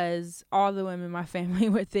because all the women in my family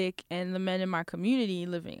were thick and the men in my community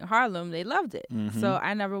living in Harlem, they loved it. So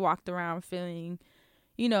I never walked around feeling,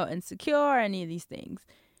 you know, insecure or any of these things.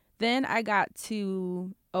 Then I got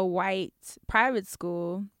to a white private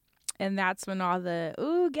school, and that's when all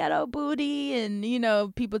the ghetto booty and, you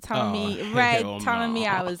know, people telling me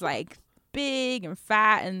I was like big and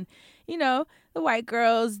fat, and, you know, the white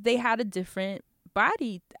girls, they had a different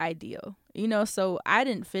body ideal, you know, so I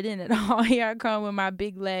didn't fit in at all. Here I come with my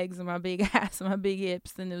big legs and my big ass and my big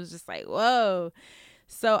hips, and it was just like, whoa.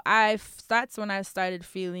 So that's when I started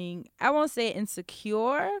feeling, I won't say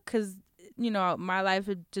insecure, because, you know, my life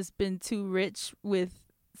had just been too rich with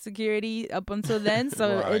security up until then,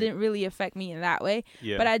 so Right. It didn't really affect me in that way.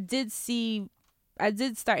 Yeah. But I did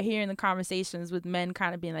start hearing the conversations with men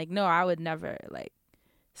kind of being like, no, I would never like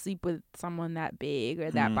sleep with someone that big or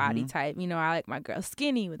that body type. You know, I like my girl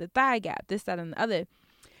skinny with a thigh gap, this, that, and the other.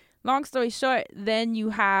 Long story short, then you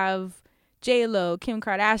have J-Lo, Kim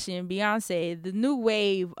Kardashian, Beyonce, the new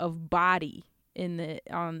wave of body in the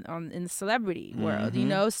in the celebrity world, you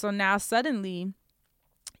know? So now suddenly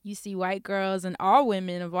you see white girls and all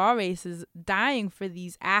women of all races dying for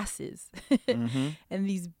these asses and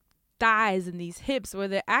these thighs and these hips where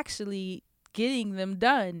they're actually getting them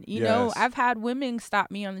done. You know, Yes. I've had women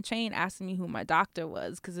stop me on the train asking me who my doctor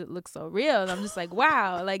was because it looks so real. And I'm just like,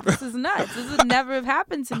 wow, like this is nuts. This would never have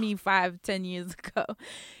happened to me 5-10 years ago.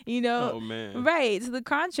 You know? Oh, man. Right. To the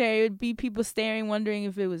contrary, it would be people staring, wondering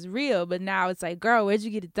if it was real. But now it's like, girl, where'd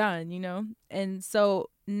you get it done? You know? And so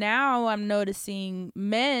now I'm noticing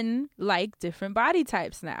men like different body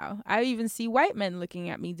types now. I even see white men looking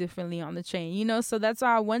at me differently on the train, you know? So that's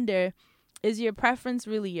why I wonder, is your preference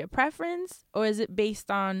really your preference, or is it based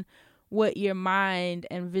on what your mind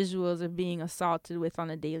and visuals are being assaulted with on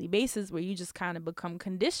a daily basis, where you just kind of become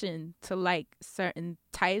conditioned to like certain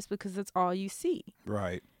types because that's all you see?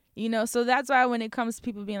 Right. You know, so that's why when it comes to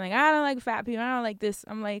people being like, I don't like fat people, I don't like this,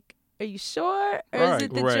 I'm like, are you sure? Or is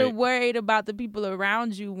it that you're worried about the people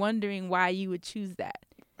around you wondering why you would choose that?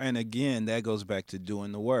 And again, that goes back to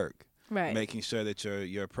doing the work. Right. Making sure that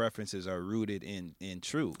your preferences are rooted in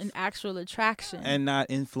truth. An actual attraction. And not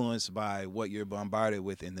influenced by what you're bombarded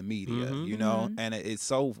with in the media, you know? And it's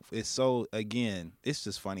so again, it's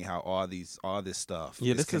just funny how all this stuff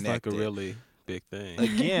is this connected. is like a really big thing.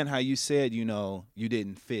 Again, how you said, you know, you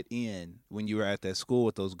didn't fit in when you were at that school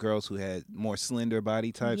with those girls who had more slender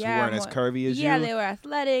body types, who weren't as curvy as you. Yeah, they were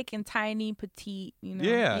athletic and tiny, petite, you know.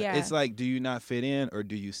 Yeah, it's like, do you not fit in or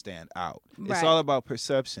do you stand out? Right. It's all about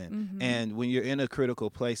perception. And when you're in a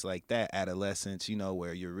critical place like that, adolescence, you know,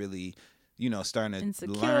 where you're really, you know, starting to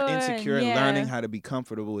learn insecure, learning how to be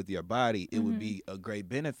comfortable with your body, it would be a great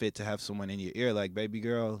benefit to have someone in your ear like, baby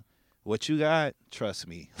girl, what you got, trust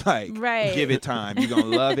me. Like, give it time. You're going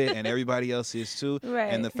to love it, and everybody else is too.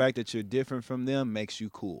 Right. And the fact that you're different from them makes you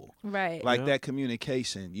cool. Right. Like that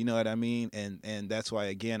communication, you know what I mean? And that's why,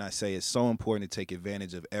 again, I say it's so important to take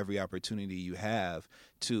advantage of every opportunity you have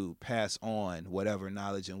to pass on whatever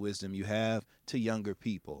knowledge and wisdom you have to younger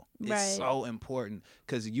people. It's so important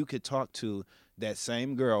because you could talk to that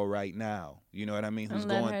same girl right now, you know what I mean, who's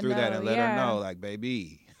going through that and let her know, like,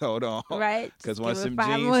 baby, hold on. Right. Because once some 5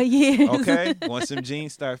 jeans, more years. okay, once some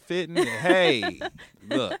jeans start fitting, hey,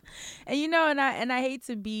 look. And you know, and I hate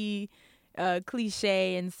to be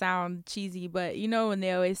cliche and sound cheesy, but you know when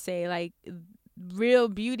they always say like real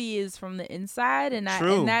beauty is from the inside, and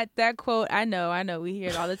that quote, I know we hear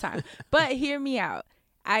it all the time. But hear me out.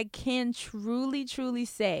 I can truly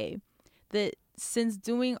say that since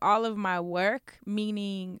doing all of my work,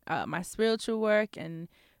 meaning my spiritual work and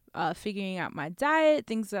figuring out my diet,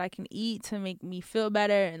 things that I can eat to make me feel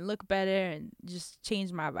better and look better and just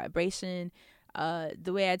change my vibration,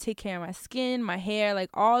 the way I take care of my skin, my hair, like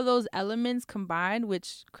all those elements combined,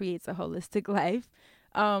 which creates a holistic life.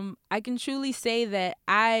 I can truly say that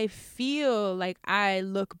I feel like I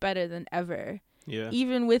look better than ever. Yeah.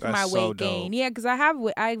 Even with That's my so weight gain. dope. Yeah, because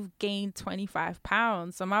I've gained 25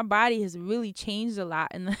 pounds. So my body has really changed a lot.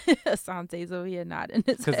 And the Assante's over here nodding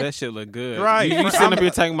his Because head. that shit look good. Right. You sitting up here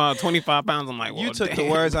talking about 25 pounds. I'm like, well, You took damn,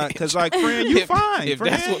 the words out, bitch. because like, Fran, you fine, If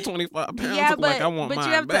Fran. that's what 25 pounds Yeah, look like, I want but mine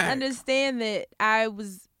you have back. to understand that I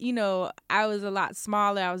was a lot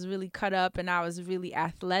smaller. I was really cut up and I was really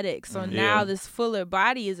athletic. So now this fuller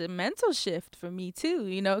body is a mental shift for me too,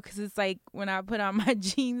 you know, because it's like when I put on my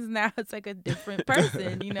jeans now, it's like a different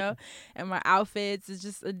person, you know, and my outfits is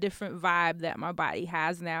just a different vibe that my body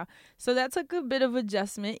has now. So that took a bit of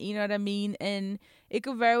adjustment, you know what I mean? And it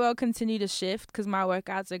could very well continue to shift because my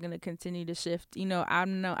workouts are going to continue to shift. You know, I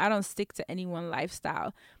don't stick to any one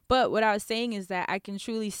lifestyle. But what I was saying is that I can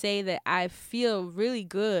truly say that I feel really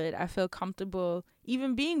good. I feel comfortable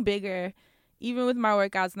even being bigger, even with my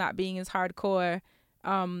workouts not being as hardcore.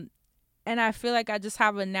 And I feel like I just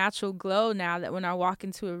have a natural glow now that when I walk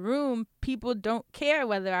into a room, people don't care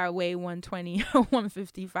whether I weigh 120 or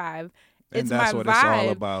 155. And that's what it's all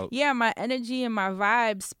about. Yeah, my energy and my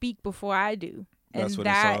vibe speak before I do. That's and what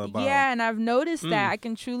that, it's all about. Yeah, and I've noticed that. I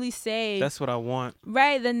can truly say. That's what I want.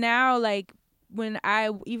 Right, then now, like, when I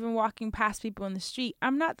even walking past people in the street,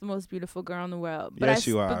 I'm not the most beautiful girl in the world. But Yes,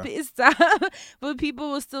 you are. But people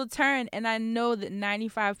will still turn, and I know that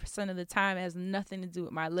 95% of the time it has nothing to do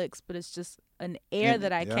with my looks, but it's just an air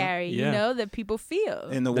that I carry, you know, that people feel.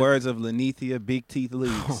 In the words of Lenithia Big Teeth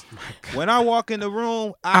Leaves, when I walk in the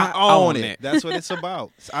room, I own it. That's what it's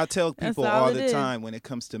about. I tell people all the time, when it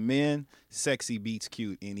comes to men, sexy beats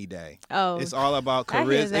cute any day. Oh, it's all about I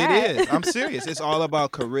hear charisma. that. It is. I'm serious. It's all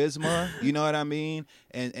about charisma. You know what I mean?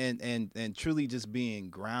 And truly just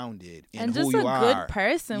being grounded in and who just you a are. good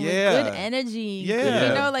person with good energy. Yeah.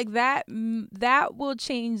 You know, like that will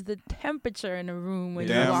change the temperature in a room when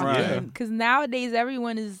you Damn walk right. in. Because nowadays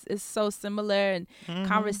everyone is so similar, and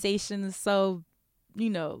conversation is so, you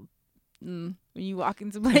know, when you walk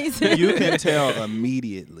into places. You can tell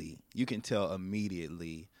immediately.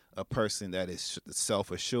 A person that is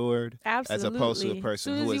self-assured, Absolutely. as opposed to a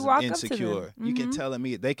person who is insecure. You can tell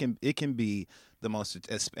immediately. It can be the most,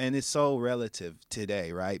 and it's so relative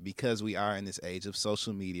today, right? Because we are in this age of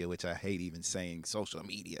social media, which I hate even saying social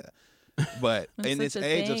media, but in this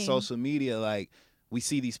age of social media, like, we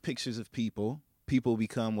see these pictures of people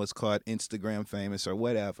become what's called Instagram famous or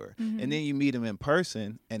whatever. And then you meet them in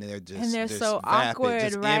person and they're so vapid, awkward,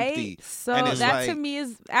 just right? empty. So and it's that like, to me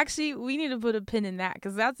is actually, we need to put a pin in that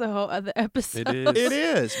because that's a whole other episode. It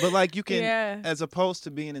is. But like, you can, Yeah. as opposed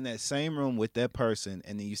to being in that same room with that person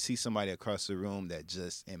and then you see somebody across the room that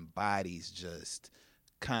just embodies just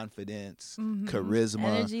confidence, Mm-hmm. charisma.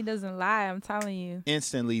 Energy doesn't lie, I'm telling you.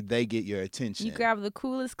 Instantly, they get your attention. You grab the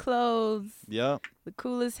coolest clothes. Yep. The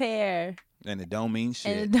coolest hair. And it don't mean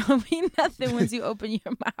shit. And it don't mean nothing once you open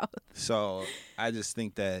your mouth. So I just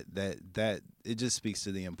think that it just speaks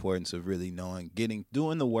to the importance of really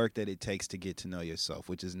doing the work that it takes to get to know yourself,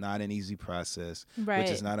 which is not an easy process, right. which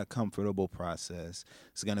is not a comfortable process.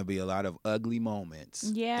 It's going to be a lot of ugly moments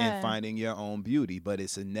in finding your own beauty, but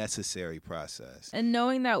it's a necessary process. And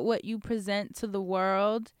knowing that what you present to the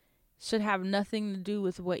world should have nothing to do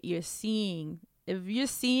with what you're seeing. If you're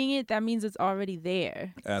seeing it, that means it's already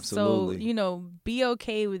there. Absolutely. So, be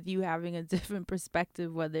okay with you having a different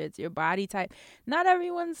perspective, whether it's your body type. Not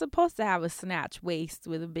everyone's supposed to have a snatch waist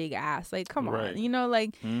with a big ass. Like, come on.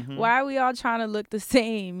 Why are we all trying to look the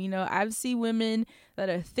same? I've seen women that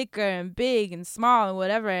are thicker and big and small and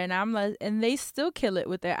whatever, and I'm like, and they still kill it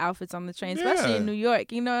with their outfits on the train, especially in New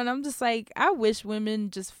York, and I'm just like, I wish women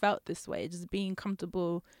just felt this way, just being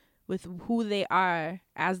comfortable with who they are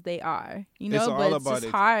as they are, but it's just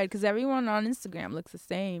hard because everyone on Instagram looks the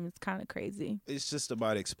same. It's kind of crazy. It's just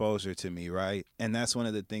about exposure to me, right? And that's one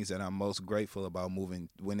of the things that I'm most grateful about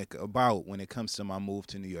when it comes to my move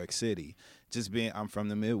to New York City. I'm from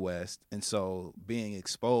the Midwest, and so being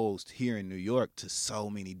exposed here in New York to so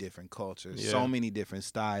many different cultures, so many different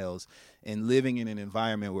styles, and living in an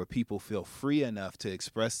environment where people feel free enough to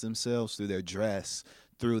express themselves through their dress,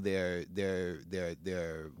 through their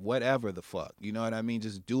whatever the fuck, you know what I mean?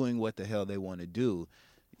 Just doing what the hell they want to do.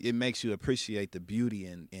 It makes you appreciate the beauty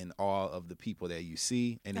in all of the people that you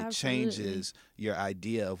see, and it changes your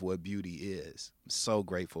idea of what beauty is. I'm so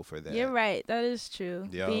grateful for that. You're right. That is true.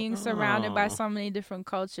 Yep. Being surrounded by so many different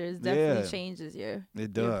cultures definitely changes your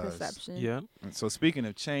perception. Yeah. So speaking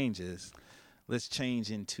of changes, let's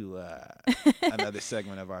change into another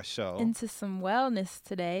segment of our show. Into some wellness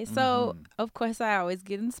today. So, of course, I always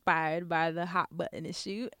get inspired by the hot button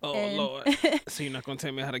issue. Oh, Lord. So you're not going to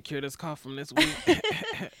tell me how to cure this cough from this week?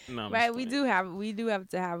 No, right, we do have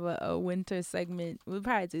to have a winter segment. We'll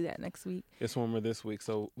probably do that next week. It's warmer this week,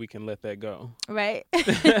 so we can let that go. Right.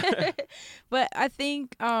 But I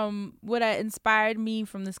think what inspired me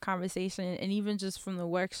from this conversation, and even just from the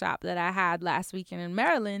workshop that I had last weekend in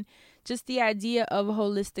Maryland, just the idea of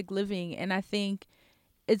holistic living. And I think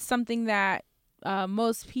it's something that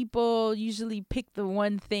most people usually pick the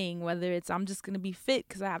one thing, whether it's I'm just going to be fit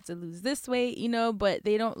because I have to lose this weight, but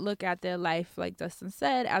they don't look at their life, like Dustin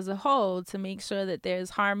said, as a whole to make sure that there's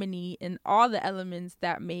harmony in all the elements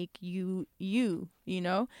that make you.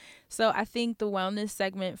 So I think the wellness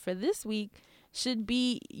segment for this week should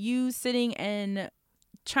be you sitting and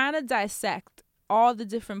trying to dissect all the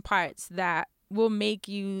different parts that will make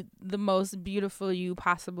you the most beautiful you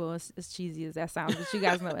possible, as cheesy as that sounds, but you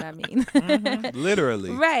guys know what I mean.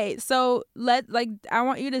 Literally. Right. So I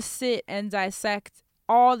want you to sit and dissect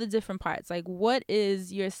all the different parts. Like, what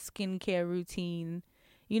is your skincare routine?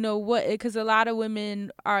 Because a lot of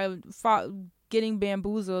women are getting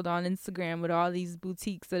bamboozled on Instagram with all these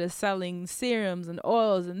boutiques that are selling serums and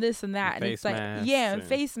oils and this and that. And it's like, and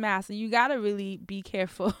face masks. And you got to really be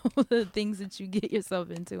careful with the things that you get yourself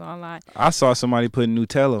into online. I saw somebody putting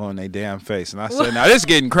Nutella on their damn face. And I said, now this is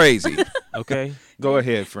getting crazy. Okay. Go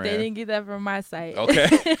ahead, Fran. They didn't get that from my site. Okay.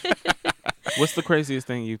 What's the craziest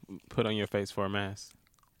thing you put on your face for a mask?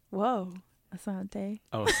 Whoa. Assante.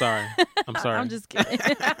 Oh, sorry. I'm sorry. I'm just kidding.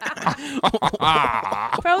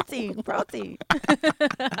 Protein.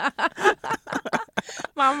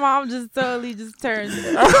 My mom just totally turned the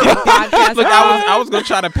podcast. Look, I was gonna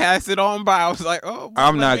try to pass it on by. I was like, oh,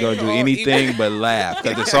 I'm not gonna do anything but laugh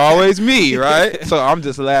because it's always me, right? So I'm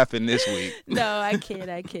just laughing this week. No, I kid.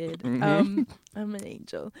 Mm-hmm. I'm an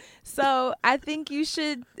angel. So I think you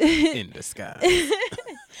should in disguise.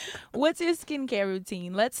 What's your skincare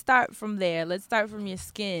routine? Let's start from there. Let's start from your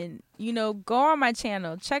skin. Go on my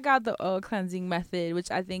channel. Check out the oil cleansing method,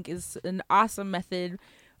 which I think is an awesome method.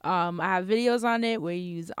 I have videos on it where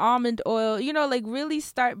you use almond oil. Really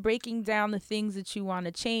start breaking down the things that you want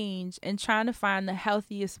to change and trying to find the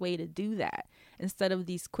healthiest way to do that instead of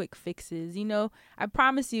these quick fixes. I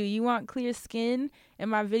promise you want clear skin. In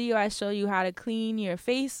my video, I show you how to clean your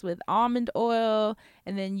face with almond oil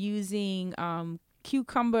and then using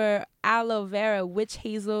cucumber, aloe vera, witch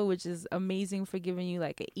hazel, which is amazing for giving you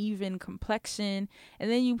like an even complexion.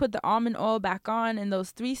 And then you put the almond oil back on, and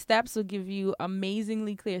those 3 steps will give you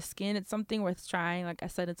amazingly clear skin. It's something worth trying. Like I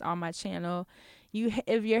said, it's on my channel.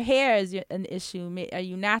 If your hair is an issue, are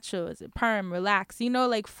you natural? Is it perm, relax?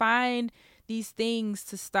 Find these things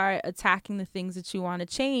to start attacking the things that you want to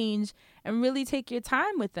change and really take your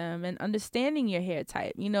time with them and understanding your hair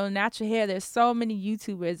type. You know, natural hair, there's so many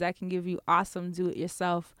YouTubers that can give you awesome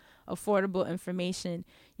do-it-yourself, affordable information.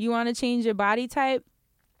 You want to change your body type?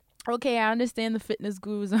 Okay, I understand the fitness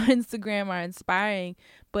gurus on Instagram are inspiring,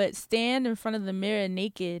 but stand in front of the mirror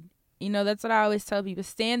naked. You know, that's what I always tell people.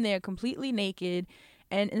 Stand there completely naked,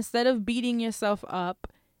 and instead of beating yourself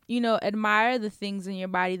up, you know, admire the things in your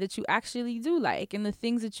body that you actually do like, and the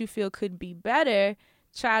things that you feel could be better.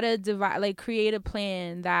 Try to create a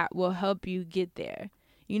plan that will help you get there.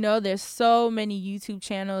 You know, there's so many YouTube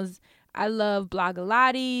channels. I love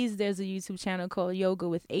Blogilates. There's a YouTube channel called Yoga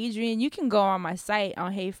with Adrian. You can go on my site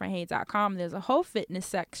on heyfranhey.com. There's a whole fitness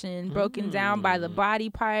section broken down by the body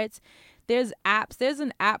parts. There's apps. There's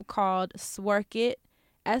an app called Sworkit,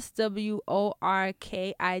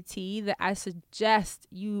 SWORKIT, that I suggest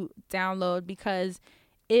you download because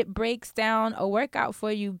it breaks down a workout for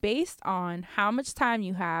you based on how much time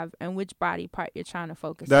you have and which body part you're trying to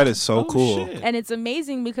focus on. That is so cool. Shit. And it's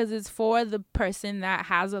amazing because it's for the person that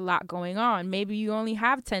has a lot going on. Maybe you only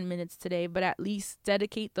have 10 minutes today, but at least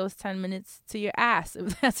dedicate those 10 minutes to your ass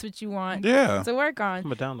if that's what you want to work on. I'm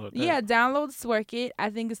going to download that. Yeah, download Sworkit. I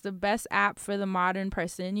think it's the best app for the modern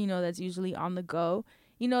person, you know, that's usually on the go.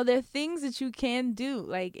 You know, there are things that you can do.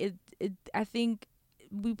 Like, I think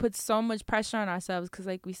we put so much pressure on ourselves because,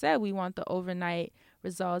 like we said, we want the overnight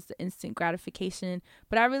results, the instant gratification.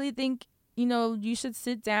 But I really think, you know, you should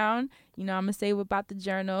sit down, you know, I'm going to say about the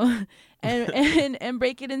journal and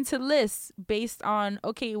break it into lists based on,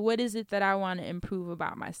 okay, what is it that I want to improve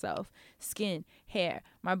about myself? Skin, hair,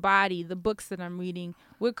 my body, the books that I'm reading.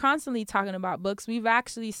 We're constantly talking about books. We've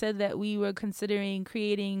actually said that we were considering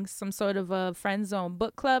creating some sort of a friend zone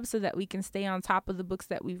book club so that we can stay on top of the books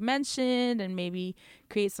that we've mentioned and maybe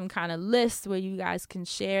create some kind of list where you guys can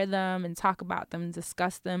share them and talk about them and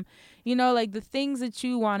discuss them. You know, like the things that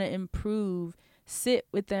you want to improve, sit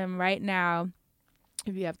with them right now.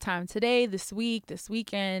 If you have time today, this week, this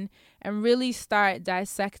weekend, and really start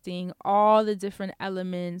dissecting all the different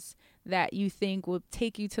elements that you think will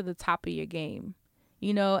take you to the top of your game,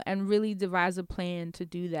 you know, and really devise a plan to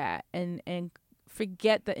do that and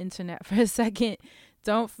forget the internet for a second.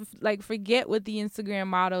 Don't forget what the Instagram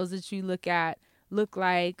models that you look at look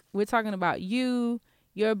like. We're talking about you,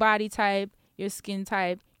 your body type, your skin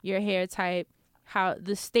type, your hair type, how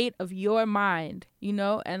the state of your mind, you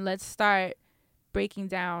know, and let's start breaking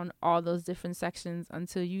down all those different sections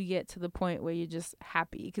until you get to the point where you're just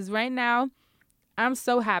happy. Because right now, I'm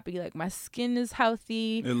so happy. Like, my skin is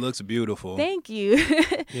healthy. It looks beautiful. Thank you.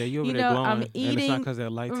 Yeah, you over there glowing. I'm eating, and it's not because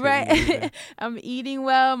that light's right. I'm eating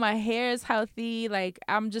well. My hair is healthy. Like,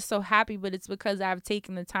 I'm just so happy, but it's because I've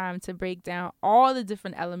taken the time to break down all the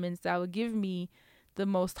different elements that will give me the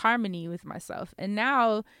most harmony with myself. And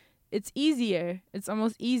now it's easier. It's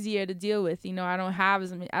almost easier to deal with. You know, I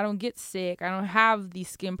don't get sick. I don't have these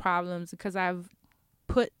skin problems because I've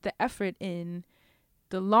put the effort in,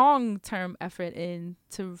 the long-term effort in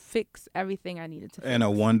to fix everything I needed to fix. And a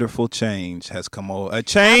wonderful change has come over. A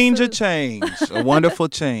change. A wonderful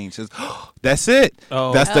change. That's it.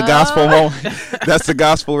 Oh. That's the gospel moment. That's the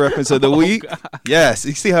gospel reference of the week. God. Yes.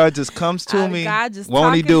 You see how it just comes to me? God just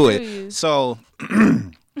Won't he do it? you. So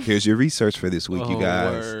here's your research for this week, you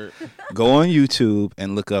guys. Word. Go on YouTube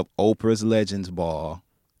and look up Oprah's Legends Ball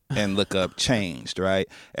and look up Changed, right?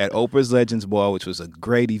 At Oprah's Legends Ball, which was a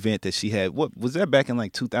great event that she had. What was that back in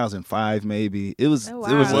like 2005 maybe? It was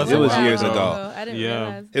years ago. I didn't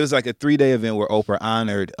realize. It was like a 3-day event where Oprah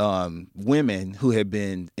honored women who had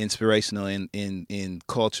been inspirational in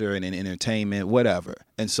culture and in entertainment, whatever.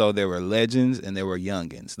 And so there were legends and there were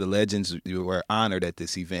youngins. The legends were honored at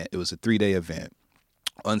this event. It was a 3-day event.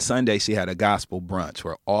 On Sunday, she had a gospel brunch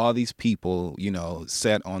where all these people, you know,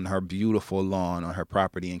 sat on her beautiful lawn on her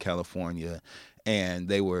property in California, and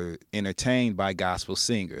they were entertained by gospel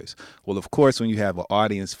singers. Well, of course, when you have an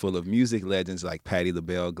audience full of music legends like Patti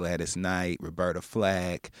LaBelle, Gladys Knight, Roberta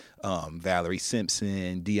Flack, Valerie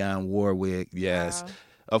Simpson, Dionne Warwick, yes. Wow.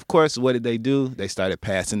 Of course, what did they do? They started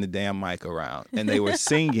passing the damn mic around, and they were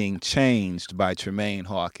singing Changed by Tremaine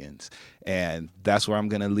Hawkins. And that's where I'm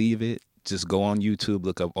going to leave it. Just go on YouTube,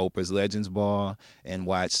 look up Oprah's Legends Ball, and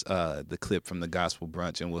watch the clip from the Gospel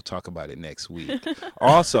Brunch, and we'll talk about it next week.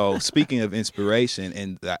 Also, speaking of inspiration,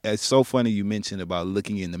 and it's so funny you mentioned about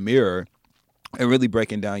looking in the mirror and really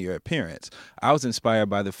breaking down your appearance. I was inspired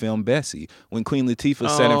by the film Bessie. When Queen Latifah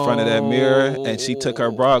sat in front of that mirror and she took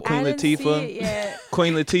her bra, Queen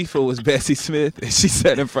Latifah was Bessie Smith, and she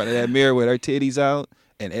sat in front of that mirror with her titties out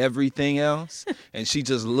and everything else, and she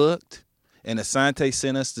just looked. And Assante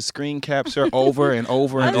sent us the screen capture over and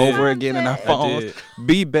over and over again in our phones.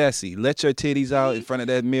 Be Bessie. Let your titties out in front of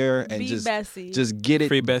that mirror and just get it.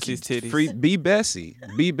 Free Bessie's titties. Be Bessie.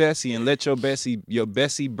 Be Bessie and let your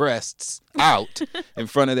Bessie breasts out in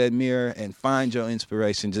front of that mirror and find your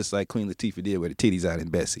inspiration just like Queen Latifah did with the titties out in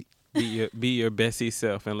Bessie. Be your Bessie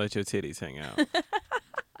self and let your titties hang out.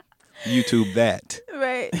 YouTube that.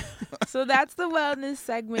 Right. So that's the wellness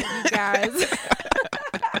segment, you guys.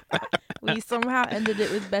 We somehow ended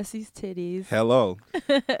it with Bessie's titties. Hello.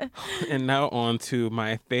 And now on to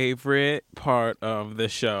my favorite part of the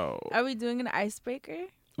show. Are we doing an icebreaker?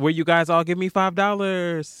 Where you guys all give me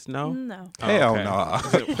 $5? No? No. Hell okay. no.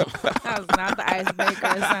 That was not the icebreaker,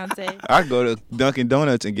 Asante. I go to Dunkin'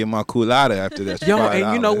 Donuts and get my culotta after that. Yo,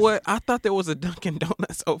 and you know what? I thought there was a Dunkin'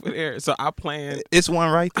 Donuts over there. So I planned. It's one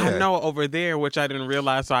right there. I know over there, which I didn't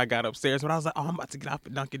realize. So I got upstairs. But I was like, oh, I'm about to get off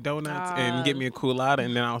at Dunkin' Donuts and get me a culotta.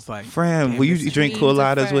 And then I was like, Fran, will you drink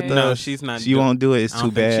culottes with us? No, she's not. She won't do it. It's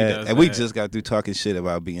too bad. And we that. just got through talking shit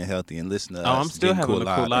about being healthy and listen to us. I'm still having a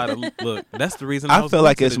culotta. Look, that's the reason I feel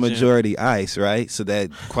like it's majority ice, right? So that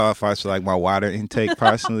qualifies for like my water intake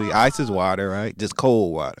personally. Ice is water, right? Just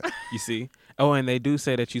cold water. You see? Oh, and they do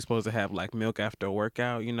say that you're supposed to have like milk after a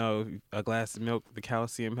workout. You know, a glass of milk, the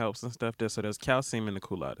calcium helps and stuff. So there's calcium in the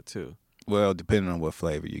culotta too. Well, depending on what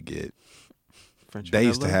flavor you get. French they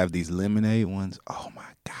used to vanilla? have these lemonade ones. Oh my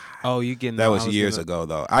God. Oh, you getting that was years ago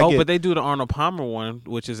though. But they do the Arnold Palmer one,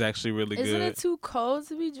 which is actually really good. Isn't it too cold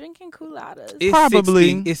to be drinking culottes? It's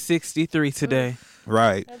Probably. It's 63 today.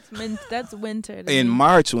 Right. That's winter. In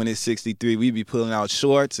March when it's 63, we be pulling out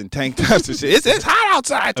shorts and tank tops and shit. It's hot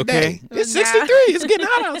outside today. Okay. It's 63. It's getting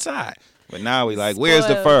hot outside. But now we like, where's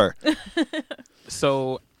the fur?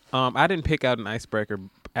 So I didn't pick out an icebreaker.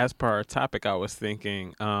 As per our topic, I was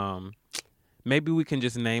thinking maybe we can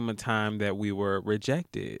just name a time that we were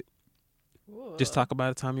rejected. Ooh. Just talk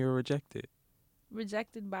about a time you were rejected.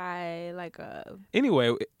 Rejected by like a...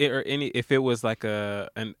 Anyway, if it was like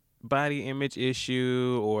an body image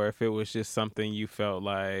issue or if it was just something you felt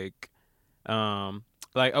like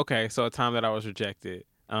okay, so a time that I was rejected.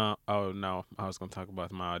 Oh no, I was gonna talk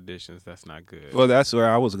about my auditions. That's not good. Well, that's where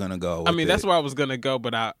I was gonna go. That's where I was gonna go,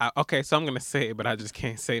 but okay, so I'm gonna say it, but I just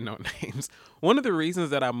can't say no names. One of the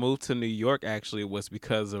reasons that I moved to New York actually was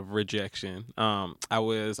because of rejection. I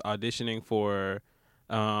was auditioning for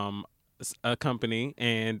a company,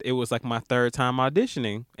 and it was like my third time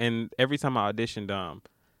auditioning, and every time I auditioned,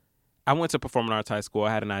 I went to performing arts high school.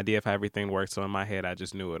 I had an idea of how everything worked, so in my head, I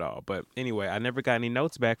just knew it all. But anyway, I never got any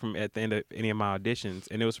notes back from at the end of any of my auditions,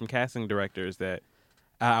 and it was from casting directors that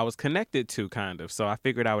I was connected to, kind of. So I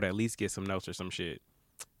figured I would at least get some notes or some shit.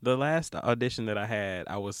 The last audition that I had,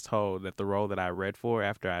 I was told that the role that I read for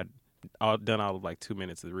after I'd done all of like 2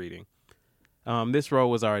 minutes of reading, this role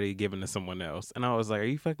was already given to someone else. And I was like, are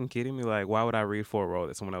you fucking kidding me? Like, why would I read for a role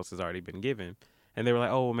that someone else has already been given? And they were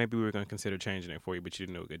like, oh, well, maybe we were going to consider changing it for you, but you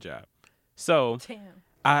didn't do a good job. So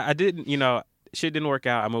I didn't, shit didn't work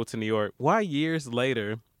out. I moved to New York. Why years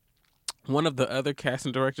later, one of the other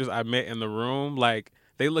casting directors I met in the room, like,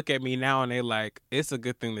 they look at me now and they like, it's a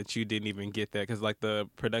good thing that you didn't even get that because, like, the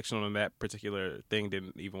production on that particular thing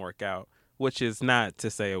didn't even work out, which is not to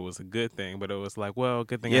say it was a good thing, but it was like, well,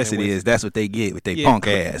 good thing. Yes, it is. That's what they get with their punk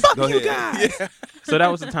ass. Fuck you guys. Yeah. So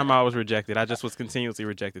that was the time I was rejected. I just was continuously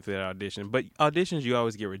rejected to that audition. But auditions, you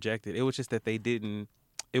always get rejected. It was just that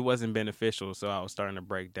it wasn't beneficial, so I was starting to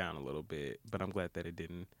break down a little bit. But I'm glad that it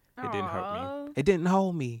didn't hurt me. It didn't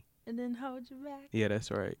hold me. It didn't hold you back. Yeah,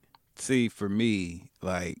 that's right. See, for me,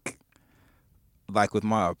 like with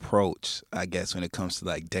my approach, I guess when it comes to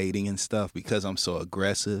like dating and stuff, because I'm so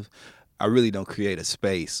aggressive, I really don't create a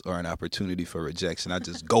space or an opportunity for rejection. I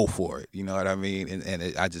just go for it. You know what I mean?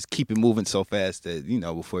 And I just keep it moving so fast that,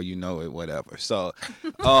 before you know it, whatever. So,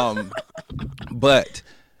 but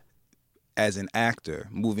as an actor,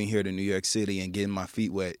 moving here to New York City and getting my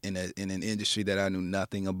feet wet in an industry that I knew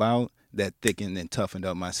nothing about, that thickened and toughened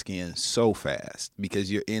up my skin so fast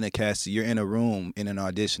because you're in a room in an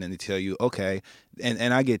audition and they tell you, okay,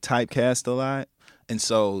 and I get typecast a lot. And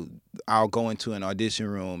so I'll go into an audition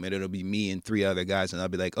room and it'll be me and 3 other guys and I'll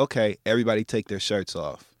be like, okay, everybody take their shirts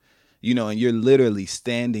off. And you're literally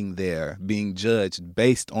standing there being judged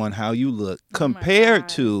based on how you look compared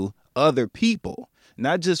to other people.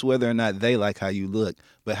 Not just whether or not they like how you look,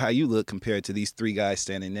 but how you look compared to these 3 guys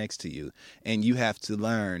standing next to you. And you have to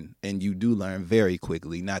learn, and you do learn very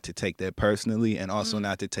quickly, not to take that personally and also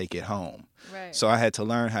not to take it home. Right. So I had to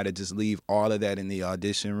learn how to just leave all of that in the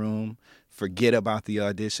audition room, forget about the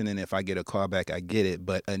audition, and if I get a call back, I get it.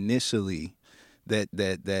 But initially,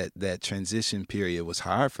 that transition period was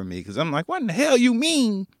hard for me because I'm like, what in the hell you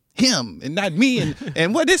mean him and not me,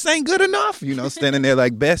 and what, this ain't good enough, you know, standing there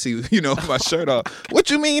like Bessie, you know, with my shirt off. What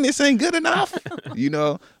you mean this ain't good enough? You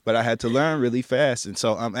know, but I had to learn really fast, and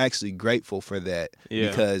so I'm actually grateful for that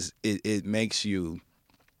because it just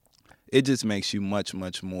makes you much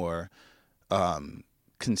more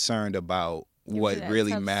concerned about what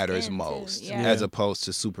really matters most as opposed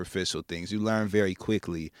to superficial things. You learn very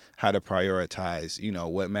quickly how to prioritize, you know,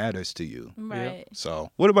 what matters to you. Right.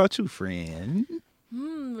 So what about you, Fran?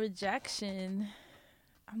 Rejection.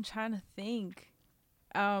 I'm trying to think.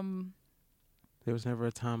 There was never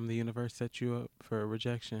a time the universe set you up for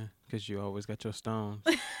rejection because you always got your stones.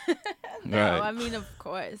 No, right. I mean, of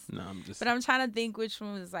course. No, I'm just. But I'm trying to think which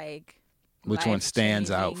one was like. Which one stands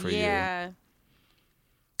out for you? Yeah.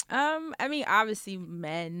 I mean, obviously,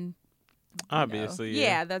 men. Obviously,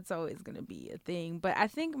 yeah, that's always gonna be a thing. But I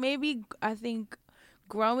think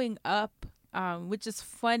growing up, which is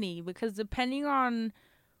funny because depending on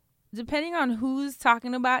who's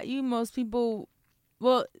talking about you, most people,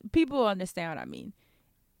 people understand what I mean.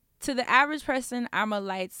 To the average person, I'm a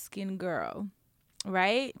light-skinned girl,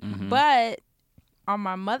 right? Mm-hmm. But on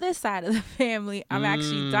my mother's side of the family, I'm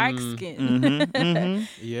actually dark-skinned.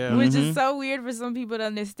 Yeah. Which is so weird for some people to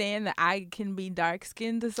understand that I can be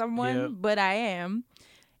dark-skinned to someone, but I am.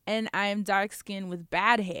 And I am dark-skinned with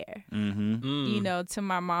bad hair, you know, to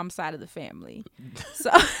my mom's side of the family.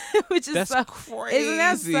 So, which is that's so crazy. Isn't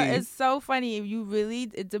that so, it's so funny. If you really,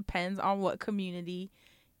 it depends on what community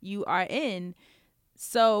you are in.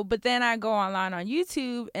 So, but then I go online on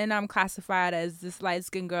YouTube and I'm classified as this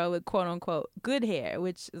light-skinned girl with quote-unquote good hair,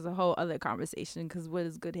 which is a whole other conversation because what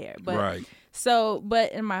is good hair? But, right. So,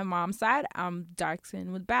 but in my mom's side, I'm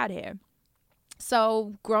dark-skinned with bad hair.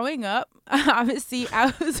 So growing up, obviously,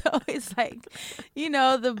 I was always like, you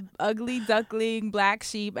know, the ugly duckling, black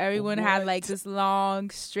sheep. Everyone had like this long,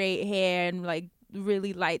 straight hair and like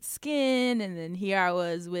really light skin. And then here I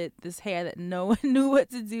was with this hair that no one knew what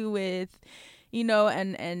to do with, you know,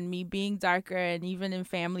 and me being darker. And even in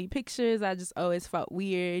family pictures, I just always felt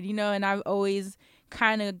weird, you know, and I've always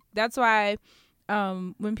that's why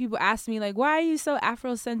when people ask me like, why are you so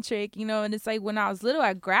Afrocentric, you know, and it's like when I was little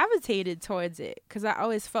I gravitated towards it because I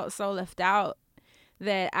always felt so left out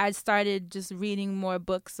that I started just reading more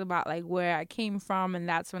books about like where I came from, and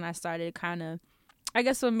that's when I started kind of, I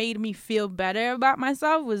guess what made me feel better about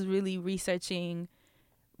myself was really researching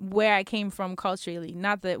where I came from culturally.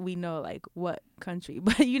 Not that we know like what country,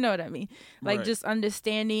 but you know what I mean. Like just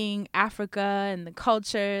understanding Africa and the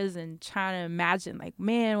cultures and trying to imagine like,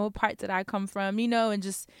 man, what part did I come from, you know, and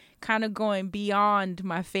just kind of going beyond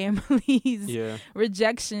my family's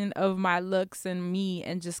rejection of my looks and me,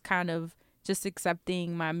 and just kind of just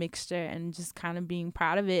accepting my mixture and just kind of being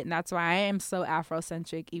proud of it. And that's why I am so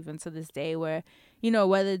Afrocentric even to this day, where, you know,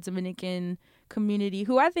 whether Dominican community,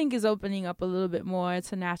 who I think is opening up a little bit more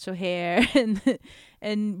to natural hair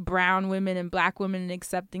and brown women and black women and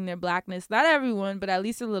accepting their blackness. Not everyone, but at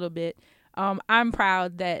least a little bit. I'm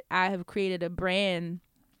proud that I have created a brand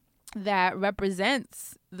that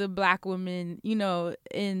represents the black women, you know,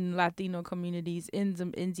 in Latino communities, in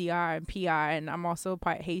DR and PR, and I'm also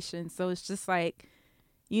part Haitian. So it's just like,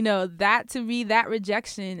 you know, that to me, that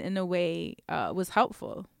rejection in a way was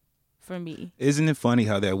helpful for me. Isn't it funny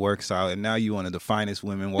how that works out? And now you one of the finest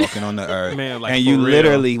women walking on the earth. Man, like, and you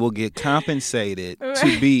literally will get compensated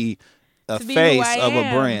to be a face of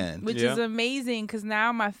a brand. Which is amazing because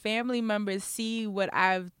now my family members see what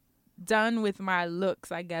I've done with my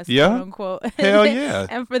looks, I guess, quote unquote. Hell yeah.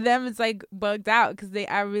 And for them it's like bugged out because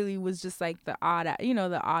I really was just like the odd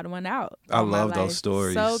one out. I love those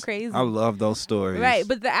stories. So crazy. I love those stories. Right,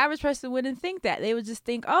 but the average person wouldn't think that. They would just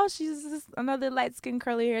think, oh, she's just another light-skinned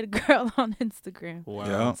curly-haired girl on Instagram. Wow.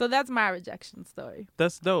 Yeah. So that's my rejection story.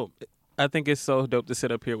 That's dope. I think it's so dope to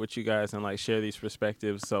sit up here with you guys and like share these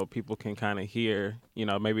perspectives so people can kind of hear, you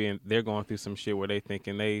know, maybe they're going through some shit where they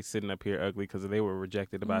thinking they sitting up here ugly because they were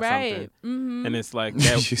rejected about something. Mm-hmm. And it's like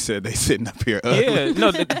that. She said they sitting up here ugly. Yeah,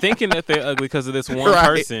 no, thinking that they're ugly because of this one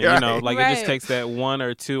person, you know, like it just takes that one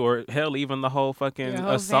or two or hell, even the whole fucking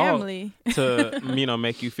assault family to, you know,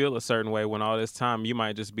 make you feel a certain way when all this time you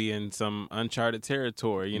might just be in some uncharted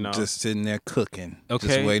territory, you know. Just sitting there cooking. Okay.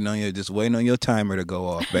 Just waiting on your timer to go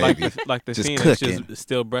off, baby. like the just Phoenix cooking. Just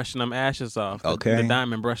still brushing them ashes off. Okay. The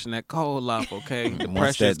diamond brushing that coal off, okay? The once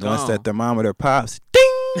pressure's gone. Once that thermometer pops, ding!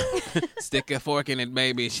 Stick a fork in it,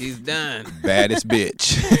 baby. She's done. Baddest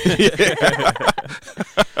bitch.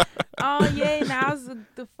 Oh, yay. Now's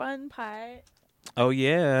the fun part. Oh,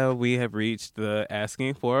 yeah. We have reached the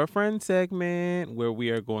Asking for a Friend segment where we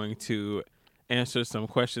are going to answer some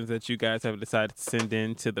questions that you guys have decided to send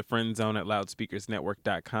in to the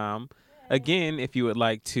friendzone@loudspeakersnetwork.com. Again, if you would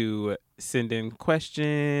like to send in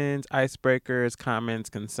questions, icebreakers, comments,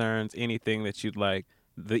 concerns, anything that you'd like,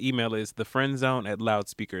 the email is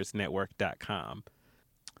thefriendzone@loudspeakersnetwork.com.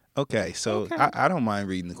 Okay, so I don't mind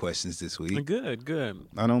reading the questions this week. Good.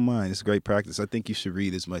 I don't mind. It's great practice. I think you should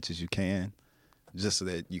read as much as you can, just so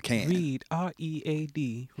that you can. Read,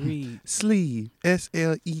 R-E-A-D, read. Sleeve,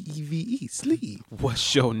 S-L-E-E-V-E, sleeve.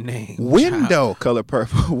 What's your name? Window, color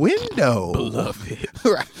purple. Window. Beloved.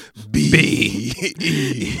 B.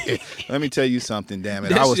 Let me tell you something, damn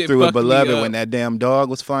it. I was through with Beloved when that damn dog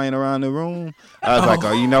was flying around the room. I was like,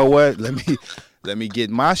 oh, you know what? Let me get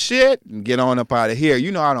my shit and get on up out of here.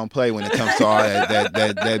 You know I don't play when it comes to all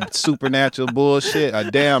that supernatural bullshit. A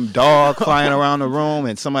damn dog flying around the room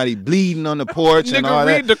and somebody bleeding on the porch and all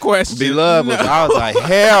that. Read the question. Beloved, I was like,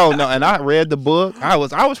 hell no. And I read the book. I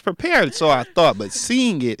was prepared, so I thought, but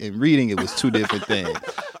seeing it and reading it was two different things.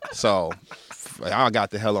 So I got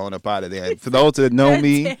the hell on up out of there. For those that know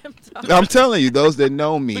me, I'm telling you, those that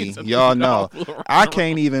know me, y'all know. I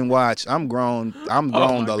can't even watch. I'm grown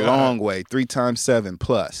the long way, 3 times 7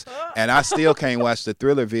 plus. And I still can't watch the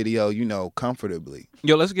Thriller video, comfortably.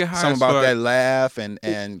 Yo, let's get high. Something about that laugh and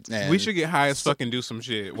we should get high as fuck and do some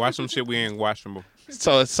shit. Watch some shit we ain't watched before.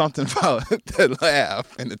 So it's something about the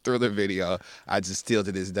laugh in the Thriller video. I just still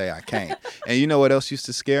to this day I can't. And you know what else used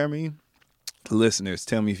to scare me? Listeners,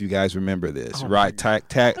 tell me if you guys remember this. Write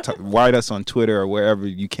us on Twitter or wherever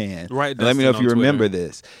you can. Right. Let me know if you remember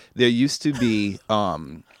this. There used to be a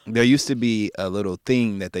little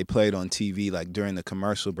thing that they played on TV like during the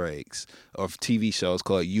commercial breaks of TV shows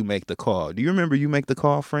called You Make the Call. Do you remember You Make the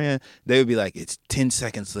Call, Fran? They would be like, it's 10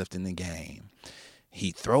 seconds left in the game.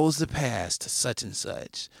 He throws the pass to such and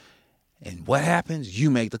such. And what happens?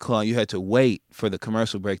 You make the call. You had to wait for the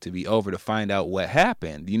commercial break to be over to find out what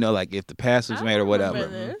happened. Like if the pass was made or whatever.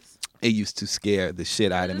 This. It used to scare the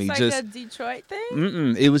shit out of me. Like a Detroit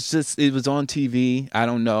thing? It was on TV. I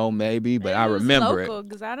don't know, maybe, but I remember it.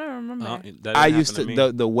 Because I don't remember. I used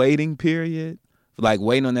to the waiting period, like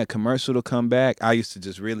waiting on that commercial to come back. I used to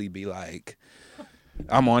just really be like,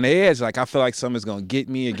 I'm on edge. Like I feel like someone's gonna get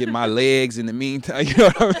me or get my legs in the meantime. You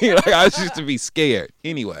know what I mean? Like I used to be scared.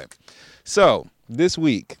 Anyway. So, this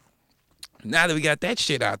week, now that we got that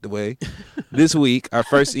shit out the way, this week, our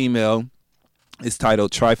first email is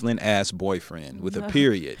titled Trifling Ass Boyfriend with a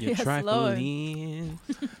period. You're trifling.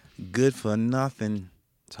 Good for nothing.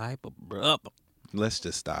 Type of brother. Let's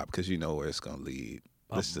just stop because you know where it's going to lead.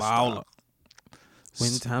 Let's just baller. stop.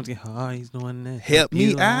 When times get hard, he's doing that. Help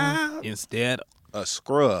me out. Instead of a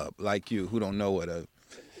scrub like you who don't know what a...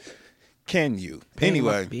 Can you?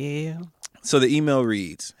 Anyway. So the email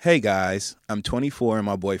reads, hey guys, I'm 24 and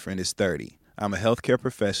my boyfriend is 30. I'm a healthcare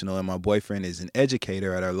professional and my boyfriend is an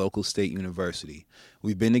educator at our local state university.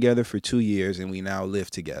 We've been together for 2 years and we now live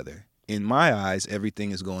together. In my eyes, everything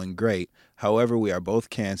is going great. However, we are both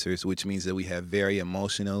cancers, which means that we have very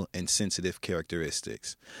emotional and sensitive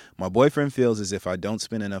characteristics. My boyfriend feels as if I don't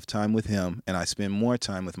spend enough time with him and I spend more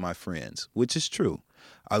time with my friends, which is true.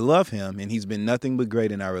 I love him, and he's been nothing but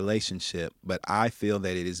great in our relationship, but I feel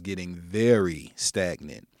that it is getting very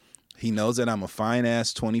stagnant. He knows that I'm a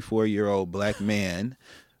fine-ass 24-year-old black man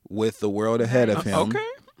with the world ahead of him, okay.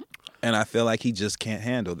 And I feel like he just can't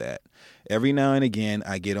handle that. Every now and again,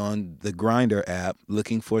 I get on the Grindr app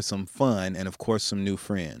looking for some fun and, of course, some new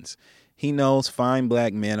friends. He knows fine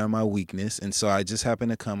black men are my weakness, and so I just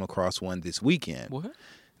happened to come across one this weekend. What?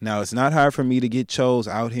 Now, it's not hard for me to get chose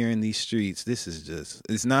out here in these streets.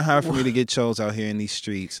 It's not hard for me to get chose out here in these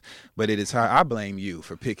streets, but it is hard. I blame you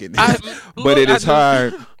for picking this. But it is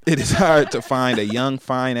hard. It is hard to find a young,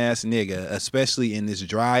 fine-ass nigga, especially in this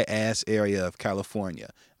dry-ass area of California,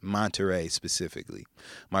 Monterey specifically.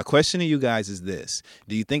 My question to you guys is this.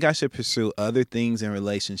 Do you think I should pursue other things in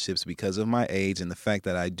relationships because of my age and the fact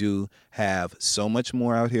that I do have so much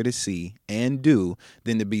more out here to see and do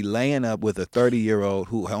than to be laying up with a 30-year-old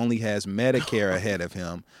who only has Medicare ahead of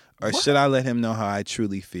him? Or should I let him know how I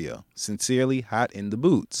truly feel? Sincerely, Hot in the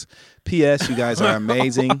Boots. P.S. You guys are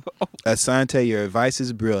amazing. Asante, your advice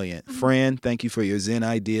is brilliant. Fran, thank you for your Zen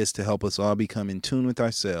ideas to help us all become in tune with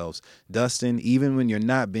ourselves. Dustin, even when you're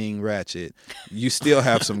not being ratchet, you still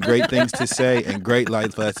have some great things to say and great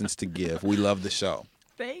life lessons to give. We love the show.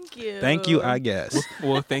 Thank you. Thank you, I guess.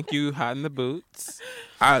 Well, thank you, Hot in the Boots.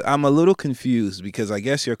 I'm a little confused because I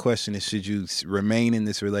guess your question is, should you remain in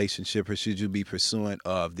this relationship or should you be pursuant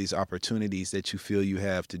of these opportunities that you feel you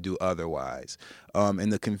have to do otherwise?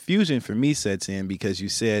 And the confusion for me sets in because you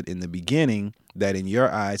said in the beginning that in your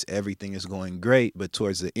eyes everything is going great, but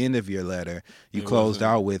towards the end of your letter you closed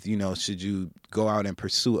out with, should you go out and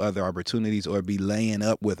pursue other opportunities or be laying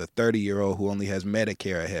up with a 30-year-old who only has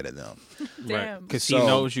Medicare ahead of them? Damn. Because he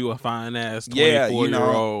knows you a fine ass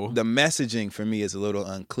 24-year-old. The messaging for me is a little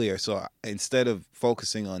unclear. So instead of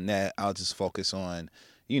focusing on that, I'll just focus on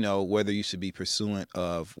whether you should be pursuant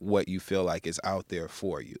of what you feel like is out there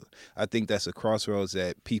for you. I think that's a crossroads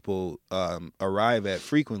that people arrive at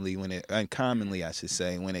frequently and commonly, I should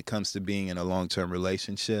say, when it comes to being in a long-term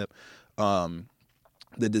relationship.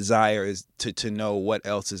 The desire is to know what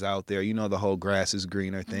else is out there. The whole grass is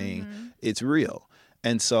greener thing. Mm-hmm. It's real.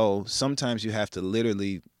 And so sometimes you have to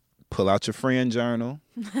literally pull out your friend journal,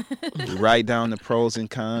 write down the pros and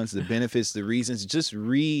cons, the benefits, the reasons, just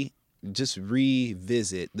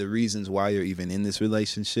revisit the reasons why you're even in this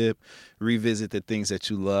relationship, revisit the things that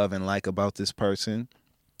you love and like about this person,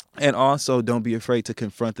 and also don't be afraid to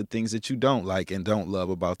confront the things that you don't like and don't love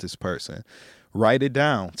about this person. Write it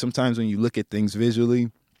down. Sometimes when you look at things visually,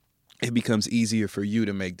 it becomes easier for you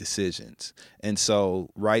to make decisions. And so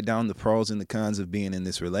write down the pros and the cons of being in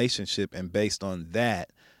this relationship, and based on that,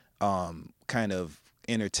 kind of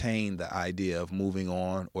entertain the idea of moving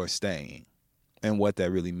on or staying, and what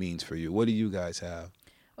that really means for you. What do you guys have?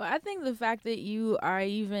 Well, I think the fact that you are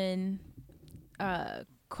even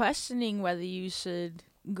questioning whether you should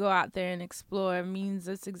go out there and explore means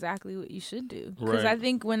that's exactly what you should do. Because I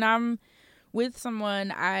think when I'm with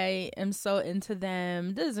someone, I am so into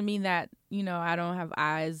them. Doesn't mean that, I don't have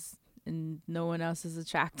eyes and no one else is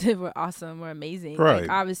attractive or awesome or amazing. Right. Like,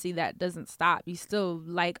 obviously that doesn't stop. You still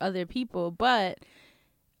like other people, but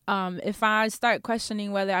if I start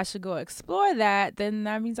questioning whether I should go explore that, then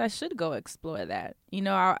that means I should go explore that.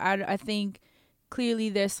 I think clearly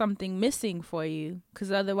there's something missing for you,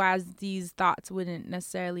 because otherwise these thoughts wouldn't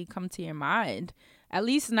necessarily come to your mind. At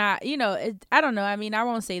least not, I don't know. I mean, I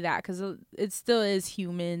won't say that, because it still is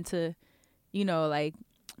human to,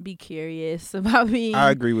 be curious about being. I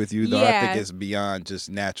agree with you, though. Yeah. I think it's beyond just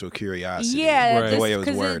natural curiosity. Yeah, the way it was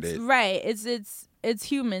worded. It's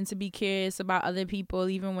human to be curious about other people,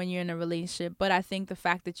 even when you're in a relationship. But I think the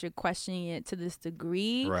fact that you're questioning it to this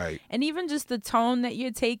degree, right, and even just the tone that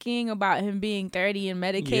you're taking about him being 30 and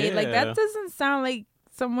Medicaid, like, that doesn't sound like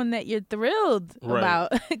someone that you're thrilled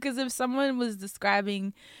about. Because if someone was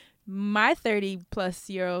describing my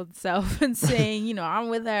 30-plus-year-old self and saying, I'm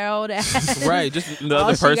with her old ass, right, just the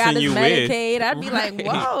other person you Medicaid, with, I'd be like,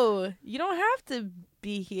 whoa, you don't have to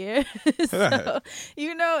be here. So,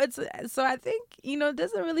 so I think, it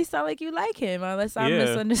doesn't really sound like you like him, unless I'm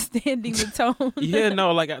misunderstanding the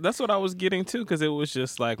tone. That's what I was getting to, because it was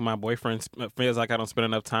just like my boyfriend feels like I don't spend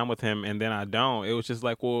enough time with him, and then I don't. It was just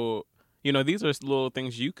like, well, these are little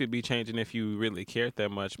things you could be changing if you really cared that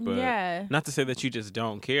much. But not to say that you just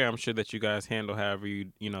don't care. I'm sure that you guys handle however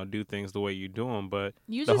you do things the way you do them. But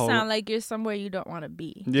you just sound like you're somewhere you don't want to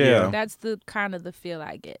be. Yeah, that's the kind of the feel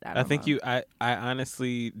I get. I think I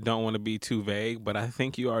honestly don't want to be too vague, but I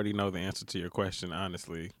think you already know the answer to your question,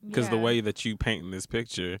 honestly, because the way that you paint in this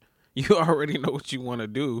picture, you already know what you want to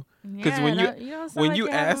do. Because when you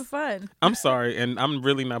ask, fun. I'm sorry, and I'm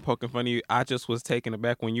really not poking fun of you. I just was taken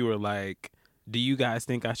aback when you were like, do you guys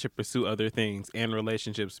think I should pursue other things and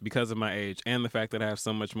relationships because of my age and the fact that I have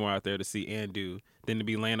so much more out there to see and do than to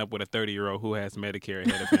be laying up with a 30-year-old who has Medicare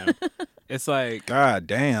ahead of him? It's like, God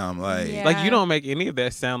damn, like you don't make any of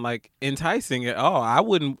that sound like enticing at all.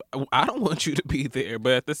 I don't want you to be there,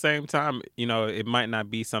 but at the same time, it might not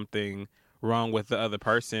be something wrong with the other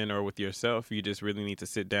person or with yourself. You just really need to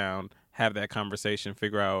sit down, have that conversation,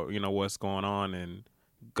 figure out, what's going on, and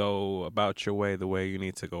go about your way the way you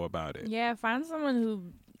need to go about it. Yeah, find someone who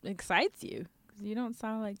excites you, because you don't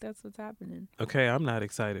sound like that's what's happening. Okay, I'm not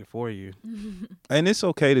excited for you. And it's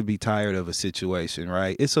okay to be tired of a situation,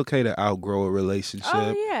 right? It's okay to outgrow a relationship.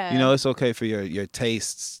 Oh, yeah. It's okay for your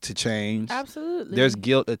tastes to change. Absolutely. There's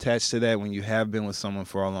guilt attached to that when you have been with someone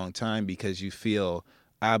for a long time, because you feel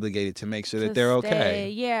obligated to make sure that they're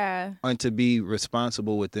okay. Yeah. And to be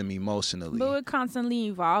responsible with them emotionally. But we're constantly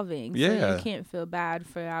evolving. Yeah. So you can't feel bad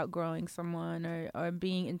for outgrowing someone or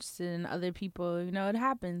being interested in other people. It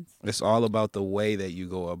happens. It's all about the way that you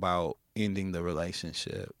go about ending the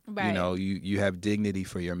relationship. Right. You have dignity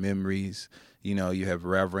for your memories. You have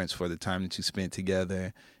reverence for the time that you spent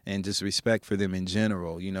together, and just respect for them in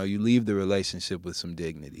general. You leave the relationship with some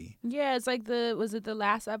dignity. Yeah, it's like was it the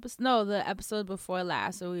last episode? No, the episode before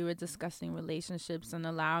last, where we were discussing relationships and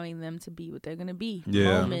allowing them to be what they're going to be.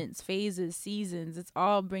 Yeah. Moments, phases, seasons. It's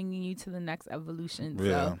all bringing you to the next evolution.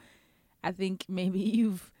 Yeah. So I think maybe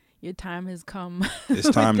you've your time has come. It's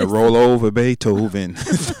time to roll over Beethoven.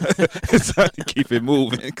 It's time to keep it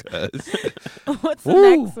moving. What's the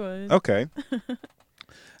next one? Okay.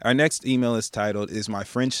 Our next email is titled, Is My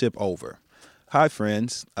Friendship Over? Hi,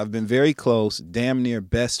 friends. I've been very close, damn near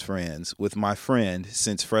best friends with my friend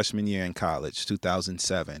since freshman year in college,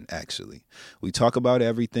 2007, actually. We talk about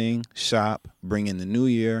everything, shop, bring in the new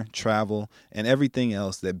year, travel, and everything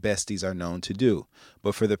else that besties are known to do.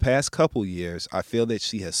 But for the past couple years, I feel that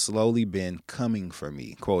she has slowly been coming for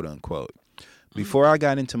me, quote unquote. Before I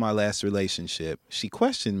got into my last relationship, she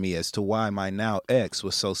questioned me as to why my now ex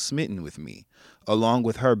was so smitten with me, along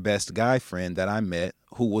with her best guy friend that I met,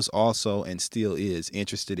 who was also and still is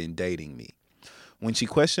interested in dating me. When she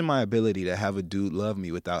questioned my ability to have a dude love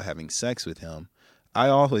me without having sex with him, I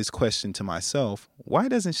always questioned to myself, why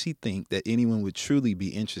doesn't she think that anyone would truly be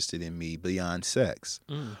interested in me beyond sex?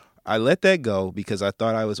 I let that go because I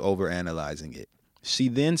thought I was overanalyzing it. She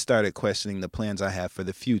then started questioning the plans I have for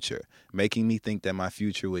the future, making me think that my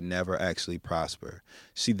future would never actually prosper.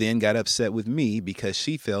 She then got upset with me because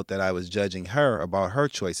she felt that I was judging her about her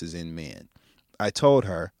choices in men. I told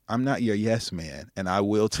her, I'm not your yes man, and I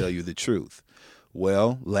will tell you the truth.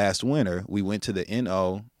 Well, last winter, we went to the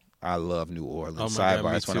NO. I love New Orleans.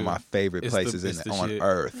 Sidebar, it's one of my favorite places on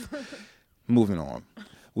earth. Moving on.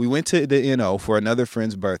 We went to the NO for another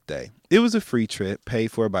friend's birthday. It was a free trip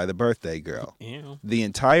paid for by the birthday girl. Ew. The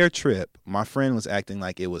entire trip, my friend was acting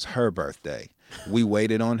like it was her birthday. We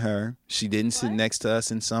waited on her. She didn't sit next to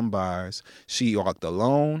us in some bars. She walked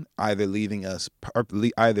alone, either leaving us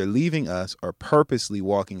or purposely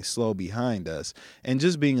walking slow behind us, and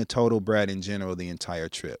just being a total brat in general the entire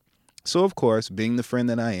trip. So, of course, being the friend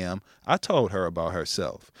that I am, I told her about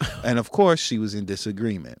herself. And, of course, she was in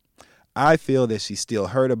disagreement. I feel that she still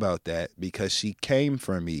heard about that because she came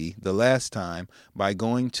for me the last time by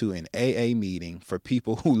going to an AA meeting for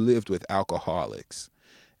people who lived with alcoholics.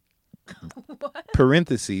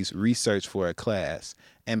 Parentheses, research for a class,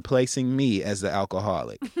 and placing me as the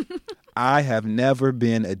alcoholic. I have never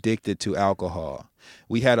been addicted to alcohol.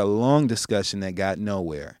 We had a long discussion that got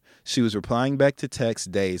nowhere. She was replying back to texts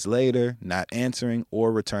days later, not answering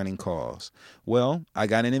or returning calls. Well, I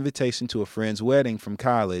got an invitation to a friend's wedding from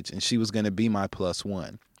college, and she was going to be my plus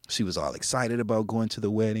one. She was all excited about going to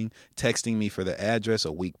the wedding, texting me for the address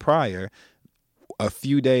a week prior, a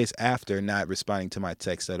few days after not responding to my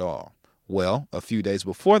text at all. Well, a few days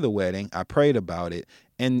before the wedding, I prayed about it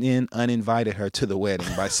and then uninvited her to the wedding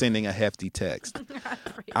by sending a hefty text.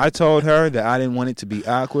 I told her that I didn't want it to be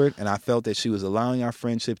awkward, and I felt that she was allowing our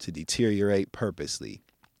friendship to deteriorate purposely.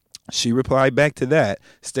 She replied back to that,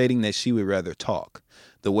 stating that she would rather talk.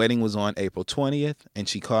 The wedding was on April 20th, and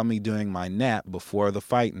she called me during my nap before the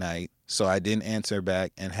fight night, so I didn't answer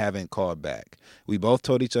back and haven't called back. We both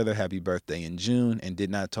told each other happy birthday in June and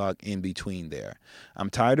did not talk in between there. I'm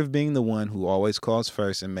tired of being the one who always calls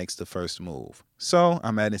first and makes the first move. So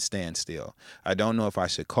I'm at a standstill. I don't know if I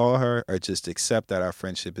should call her or just accept that our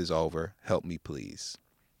friendship is over. Help me, please.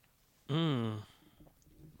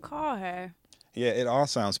 Call her. Yeah, it all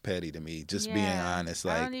sounds petty to me, just being honest.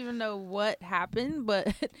 I don't even know what happened,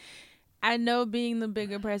 but I know being the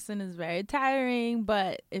bigger person is very tiring,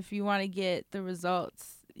 but if you want to get the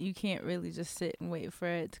results, you can't really just sit and wait for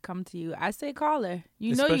it to come to you. I say call her.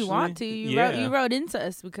 You know you want to. You wrote into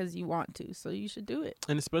us because you want to, so you should do it.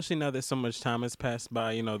 And especially now that so much time has passed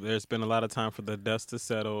by, there's been a lot of time for the dust to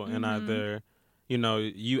settle, and either,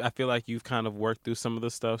 I feel like you've kind of worked through some of the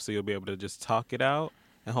stuff, so you'll be able to just talk it out.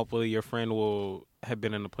 And hopefully your friend will have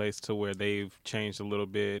been in a place to where they've changed a little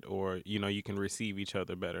bit, or, you can receive each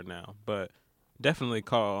other better now. But definitely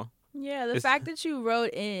call. Yeah, the fact that you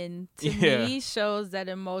wrote in to me shows that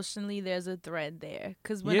emotionally there's a thread there.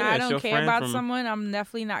 Because when I don't care about someone, I'm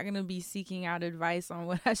definitely not going to be seeking out advice on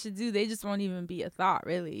what I should do. They just won't even be a thought,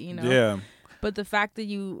 really, Yeah. But the fact that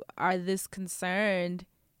you are this concerned,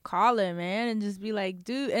 call her, man, and just be like,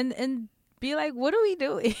 dude, and be like, what are we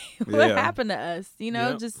doing? What happened to us?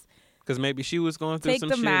 Just because maybe she was going through some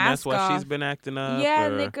shit, and that's why she's been acting up. Yeah,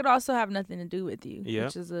 and it could also have nothing to do with you,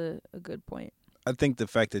 which is a good point. I think the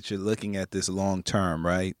fact that you're looking at this long term,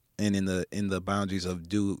 right, and in the boundaries of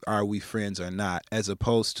are we friends or not, as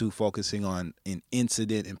opposed to focusing on an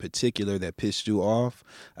incident in particular that pissed you off,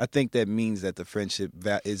 I think that means that the friendship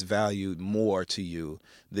is valued more to you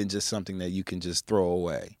than just something that you can just throw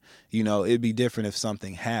away. It'd be different if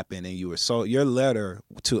something happened and you were your letter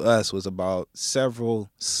to us was about several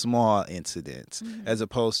small incidents, as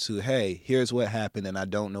opposed to, hey, here's what happened and I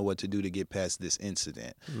don't know what to do to get past this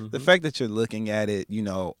incident. The fact that you're looking at it,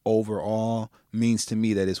 overall, means to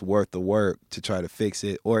me that it's worth the work to try to fix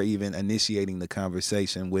it, or even initiating the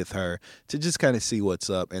conversation with her to just kind of see what's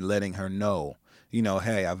up and letting her know, you know,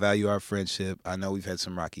 hey, I value our friendship. I know we've had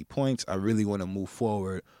some rocky points. I really want to move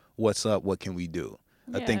forward. What's up? What can we do?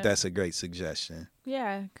 Yeah. I think that's a great suggestion.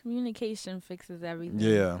 Yeah, communication fixes everything.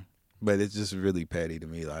 Yeah, but it's just really petty to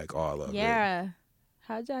me, like all of it. Yeah.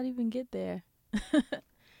 How'd y'all even get there?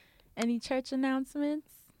 Any church announcements?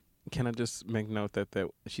 Can I just make note that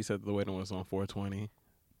she said the wedding was on 4/20?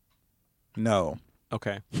 No.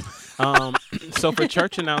 Okay. So for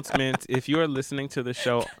church announcements, if you are listening to the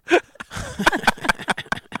show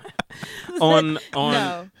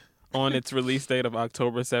on its release date of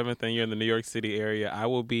October 7th and you're in the New York City area, I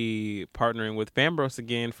will be partnering with Fambros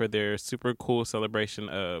again for their super cool celebration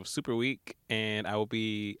of Super Week, and I will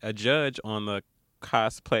be a judge on the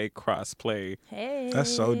cosplay crossplay. Hey,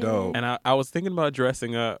 that's so dope. And I was thinking about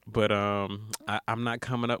dressing up, but I'm not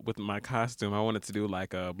coming up with my costume. I wanted to do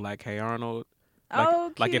like a black Hey Arnold.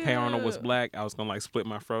 Like if Hey Arnold was black, I was gonna like split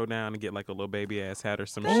my fro down and get like a little baby ass hat or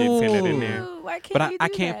some shit pinned in there. Why can't but you I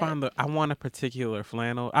do can't that? find I want a particular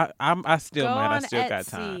flannel. I still Go might. I on still got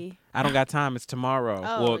Etsy. time. I don't got time. It's tomorrow.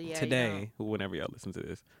 Oh, well, yeah, today, whenever y'all listen to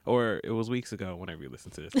this, or it was weeks ago, whenever you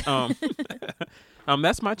listen to this.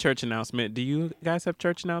 That's my church announcement. Do you guys have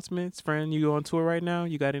church announcements? Fran, you on tour right now?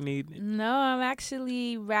 You got any? No, I'm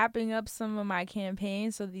actually wrapping up some of my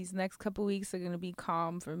campaigns, so these next couple weeks are going to be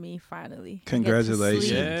calm for me, finally. Congratulations.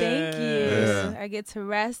 Yeah. Thank you. Yeah. I get to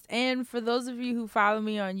rest. And for those of you who follow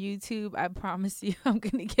me on YouTube, I promise you I'm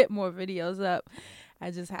going to get more videos up. I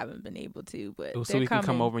just haven't been able to, but so we coming. can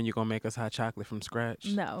come over and you're going to make us hot chocolate from scratch?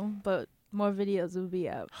 No, but more videos will be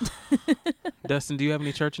up. Dustin, do you have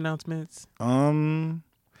any church announcements? Are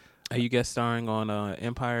you guest starring on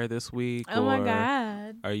Empire this week? Oh, my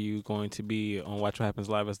God. Are you going to be on Watch What Happens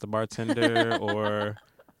Live as the bartender? Or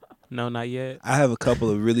no, not yet? I have a couple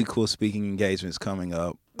of really cool speaking engagements coming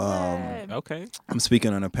up. Okay. I'm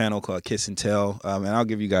speaking on a panel called Kiss and Tell, and I'll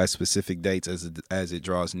give you guys specific dates as it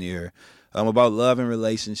draws near. About love and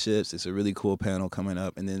relationships. It's a really cool panel coming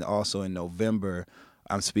up. And then also in November,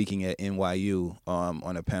 I'm speaking at NYU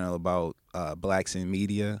on a panel about blacks in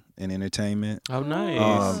media and entertainment. Oh,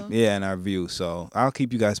 nice. And our view. So I'll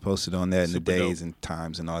keep you guys posted on that in the days and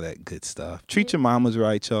times and all that good stuff. Treat your mamas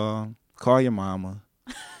right, y'all. Call your mama.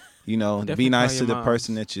 You know, Definitely be nice to the moms.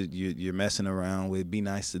 person that you're messing around with. Be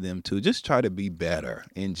nice to them, too. Just try to be better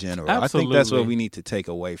in general. Absolutely. I think that's what we need to take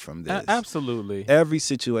away from this. Absolutely. Every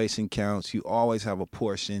situation counts. You always have a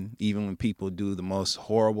portion. Even when people do the most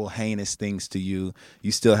horrible, heinous things to you,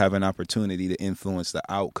 you still have an opportunity to influence the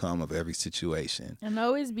outcome of every situation. And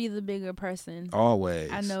always be the bigger person.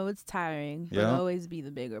 Always. I know it's tiring, but Yeah. always be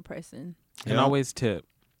the bigger person. And always tip.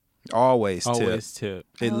 Always tip. Always tip.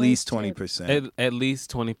 At Always least tip. 20%. At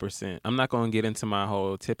least 20%. I'm not going to get into my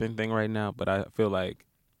whole tipping thing right now, but I feel like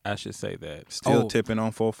I should say that. Still tipping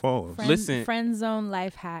on 4/4. Listen. Friend zone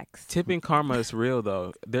life hacks. Tipping karma is real,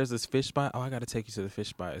 though. There's this fish spot. Oh, I got to take you to the fish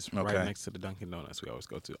spot. It's Okay. right next to the Dunkin' Donuts we always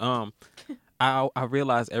go to. I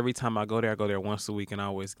realize every time I go there once a week, and I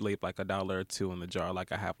always leave like $1 or $2 in the jar.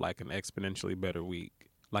 Like I have like an exponentially better week.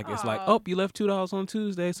 Like it's like, oh, you left $2 on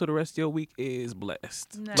Tuesday, so the rest of your week is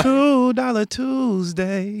blessed. Nice. $2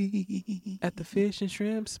 Tuesday At the fish and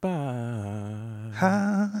shrimp spot.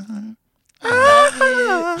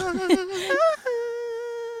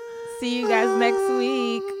 See you guys next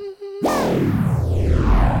week.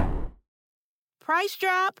 Price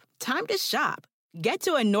drop? Time to shop. Get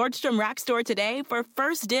to a Nordstrom Rack store today for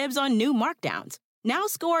first dibs on new markdowns. Now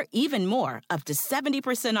score even more, up to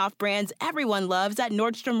 70% off brands everyone loves at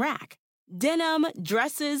Nordstrom Rack. Denim,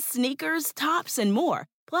 dresses, sneakers, tops, and more.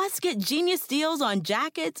 Plus, get genius deals on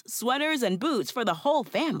jackets, sweaters, and boots for the whole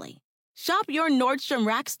family. Shop your Nordstrom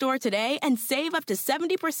Rack store today and save up to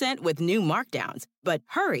 70% with new markdowns. But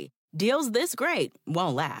hurry, deals this great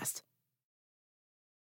won't last.